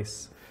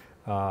lowercase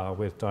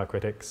with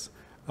diacritics.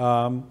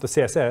 The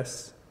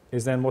CSS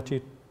is then what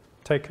you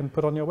take and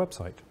put on your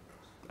website.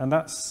 And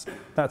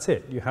that's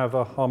it. You have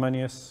a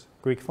harmonious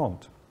Greek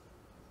font.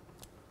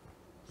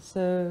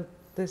 So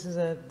this is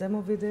a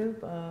demo video.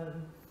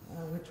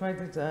 We tried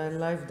it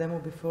live demo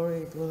before.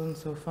 It wasn't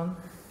so fun.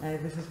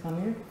 This is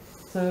funnier.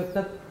 So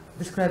that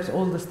describes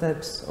all the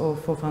steps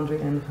of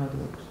FoFoundry and how it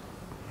works.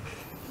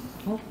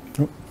 Oh.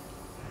 Oh.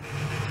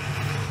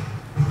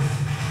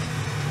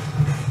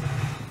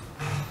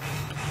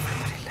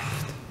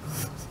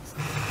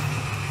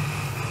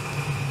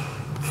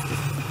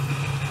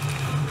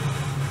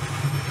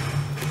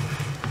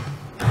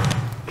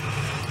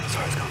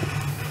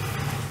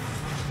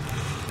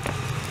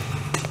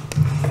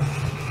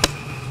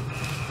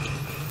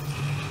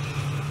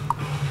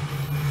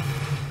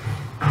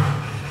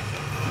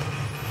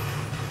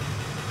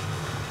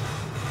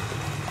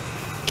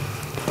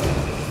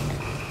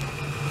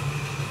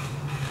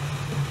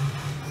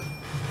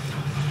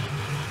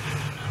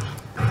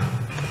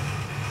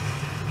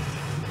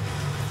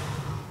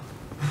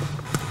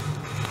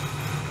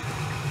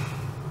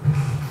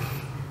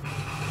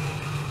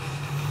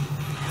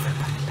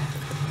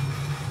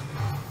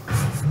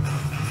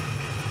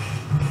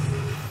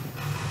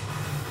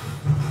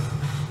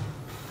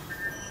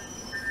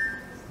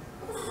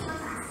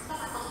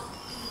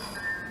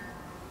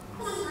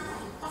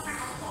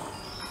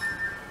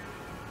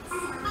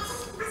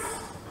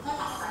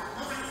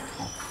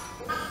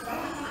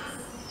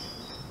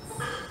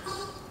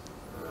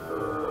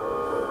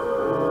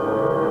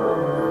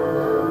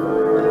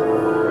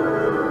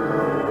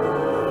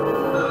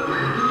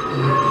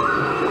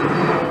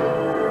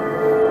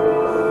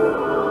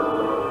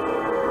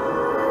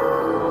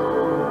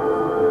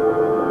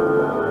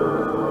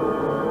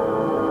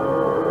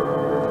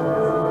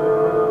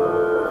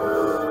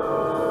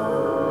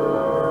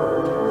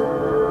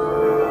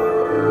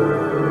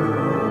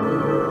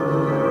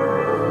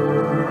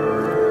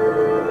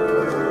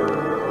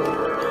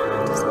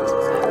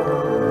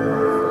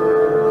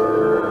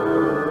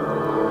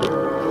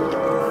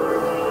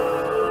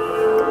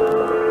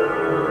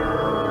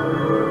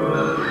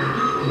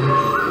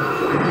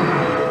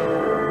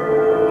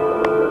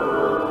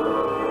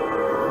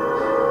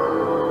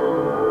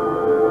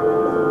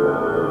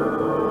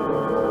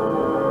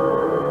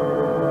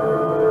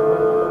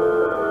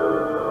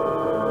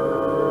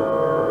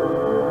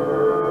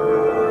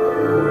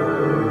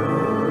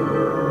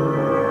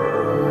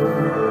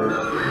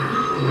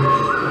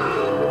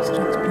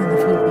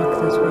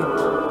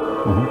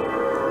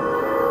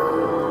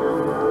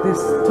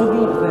 this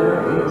toggle up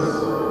there is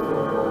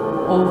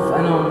off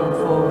and on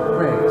for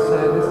break. So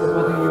this is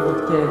what you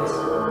would get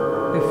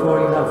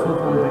before you have full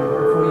handling,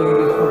 before you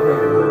use for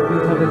break. You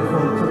would have the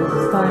default. So this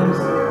is times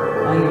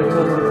and your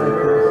total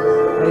cycles.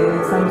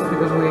 It's times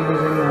because we're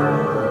using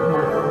math.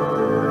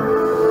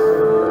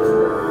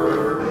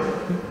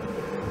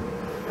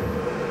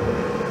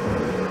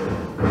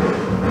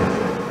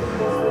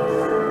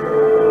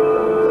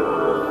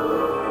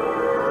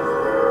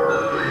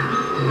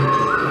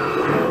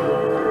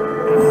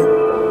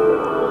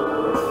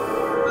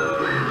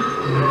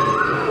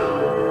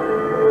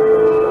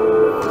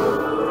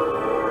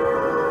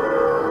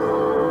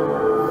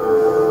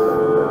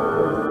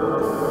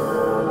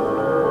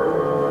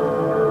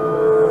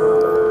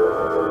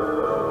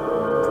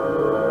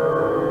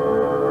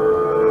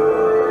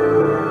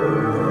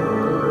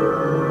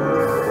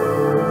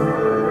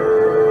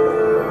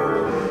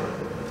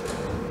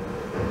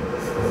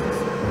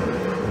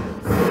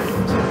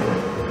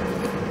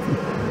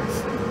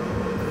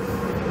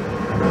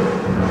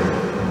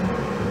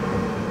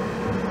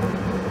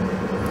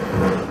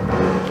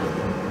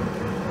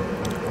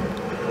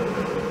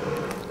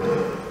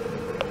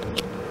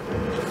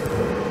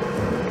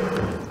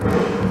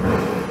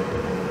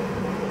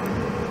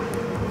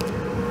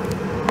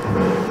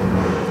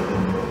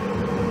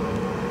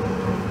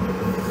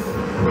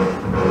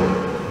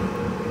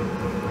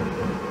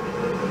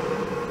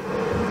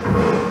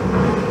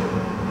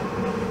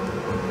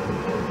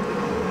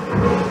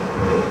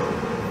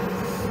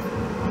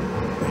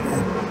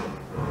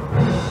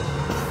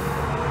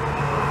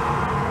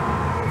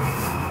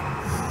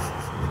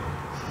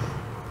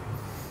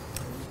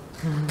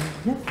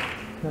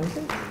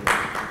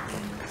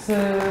 So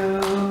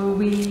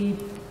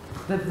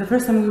the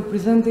first time we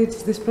presented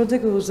this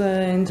project was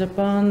in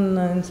Japan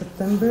in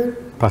September.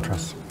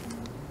 Patras.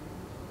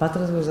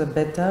 Patras was a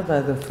beta,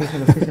 but the official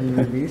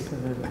release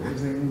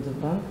was in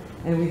Japan.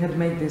 And we had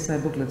made this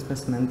booklet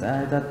specimen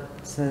that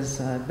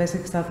says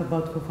basic stuff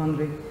about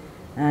 400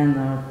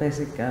 and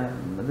basic,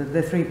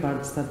 the three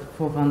parts that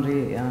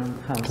 400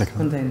 house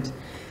contains.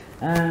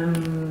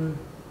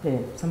 Yeah,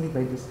 sample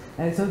pages.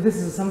 So this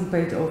is a sample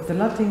page of the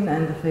Latin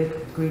and the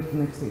fake Greek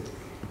next to it.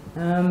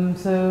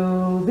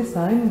 So this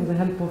time, with the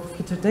help of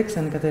Future Text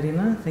and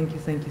Katerina, thank you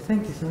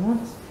so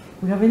much.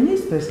 We have a new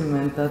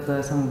specimen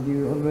that some of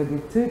you already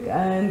took,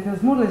 and it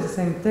has more or less the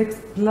same text,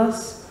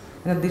 plus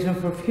an addition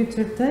for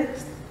Future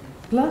Text,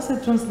 plus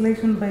a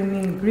translation by me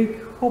in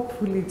Greek.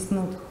 Hopefully it's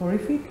not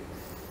horrific.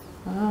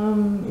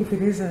 If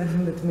it is,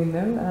 let me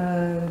know.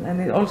 And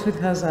it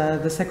has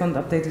the second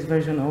updated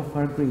version of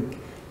our Greek,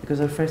 because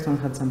our first one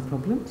had some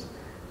problems.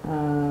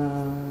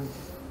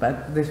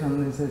 But this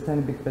one is a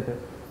tiny bit better.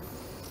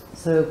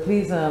 So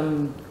please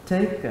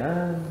take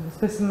a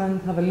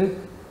specimen, have a look,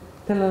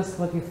 tell us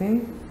what you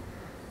think.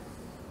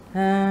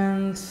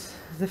 And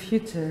the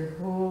future,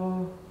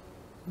 or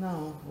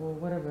now, or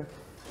whatever.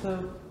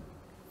 So,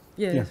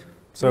 yeah. Yeah.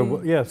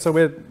 So,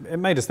 it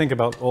made us think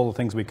about all the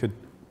things we could,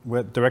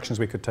 directions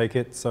we could take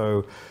it.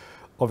 So,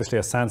 obviously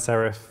a sans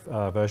serif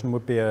version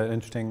would be an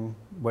interesting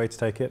way to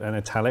take it. And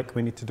italic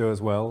we need to do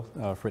as well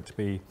for it to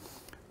be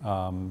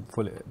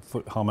fully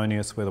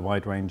harmonious with a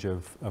wide range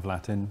of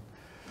Latin.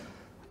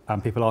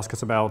 People ask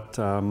us about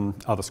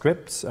other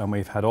scripts, and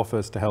we've had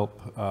offers to help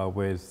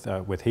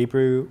with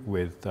Hebrew,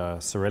 with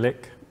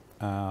Cyrillic,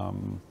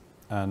 and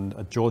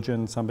a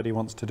Georgian somebody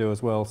wants to do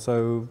as well.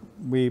 So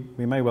we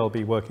may well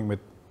be working with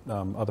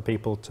other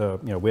people to,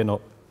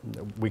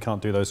 we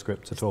can't do those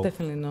scripts at all.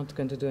 Definitely not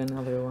going to do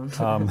another one.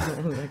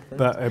 Like that.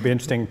 But it'd be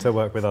interesting to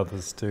work with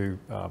others to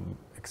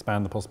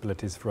expand the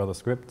possibilities for other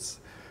scripts.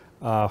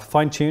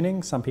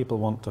 Fine-tuning, some people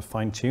want to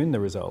fine-tune the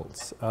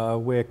results.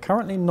 We're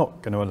currently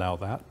not going to allow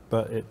that,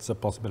 but it's a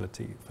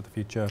possibility for the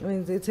future. I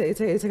mean,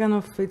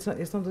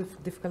 it's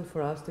not difficult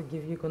for us to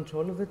give you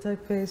control of the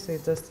typeface.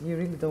 It's just you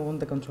really don't want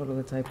the control of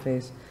the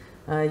typeface.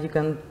 You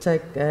can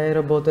check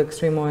Roboto,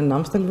 Extremo, and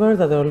Amstelver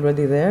that are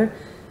already there,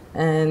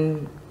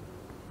 and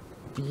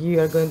you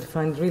are going to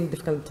find really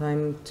difficult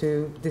time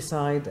to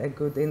decide a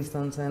good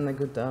instance and a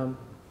good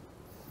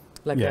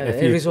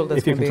result.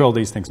 If you control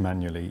these things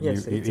manually,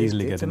 yes, you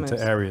easily get into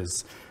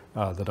areas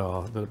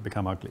that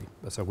become ugly.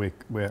 So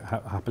we're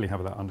happily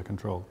have that under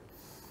control.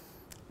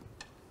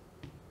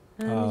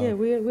 And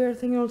we are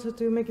thinking also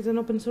to make it an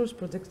open source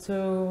project.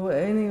 So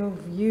any of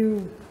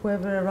you,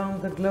 whoever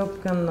around the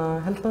globe, can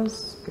help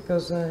us,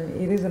 because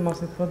it is a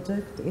massive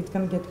project. It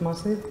can get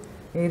massive.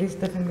 It is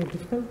definitely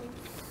difficult.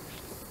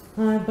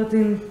 But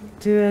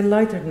to a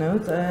lighter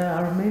note,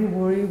 our main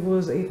worry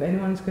was if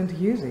anyone is going to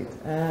use it.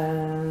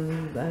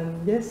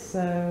 And yes,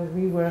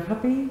 we are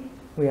happy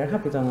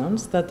to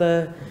announce that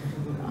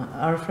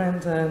our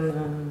friends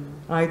and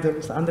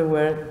idols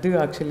Underwear do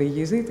actually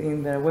use it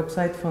in their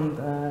website,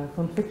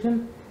 Font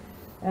Fiction.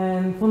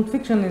 And Font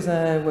Fiction is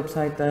a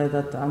website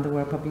that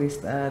Underwear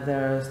published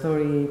their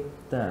story,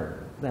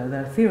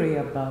 their theory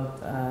about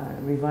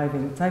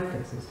reviving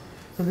typefaces.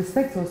 So this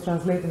text was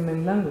translated in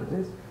many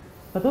languages.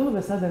 But all of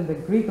a sudden, the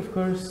Greek, of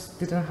course,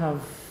 didn't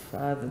have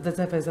the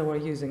typeface that we're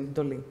using,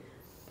 Dolly.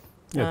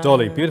 Yeah,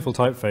 Dolly, beautiful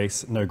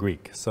typeface, no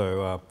Greek.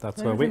 So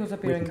that's where we was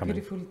appearing, can come in.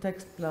 beautiful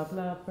text, blah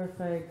blah,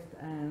 perfect,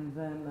 and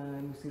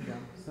then Lucida.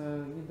 So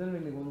you don't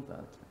really want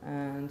that.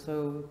 And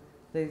so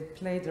they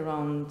played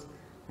around,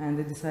 and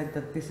they decided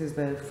that this is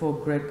the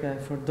folk Greek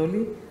for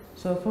Dolly.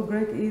 So folk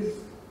Greek is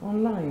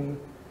online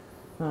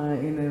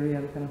in a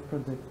real kind of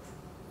project.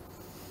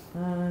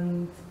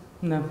 And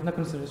no, not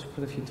consideration for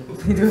the future.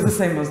 It was the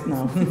same as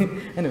now.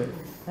 Anyway,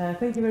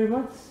 thank you very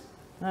much.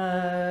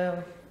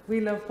 We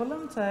love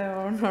Poland. We're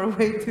on our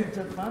way to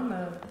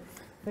Japan.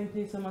 Thank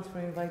you so much for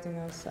inviting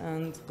us,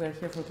 and we're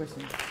here for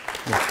questions.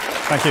 Yeah.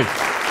 Thank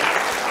you.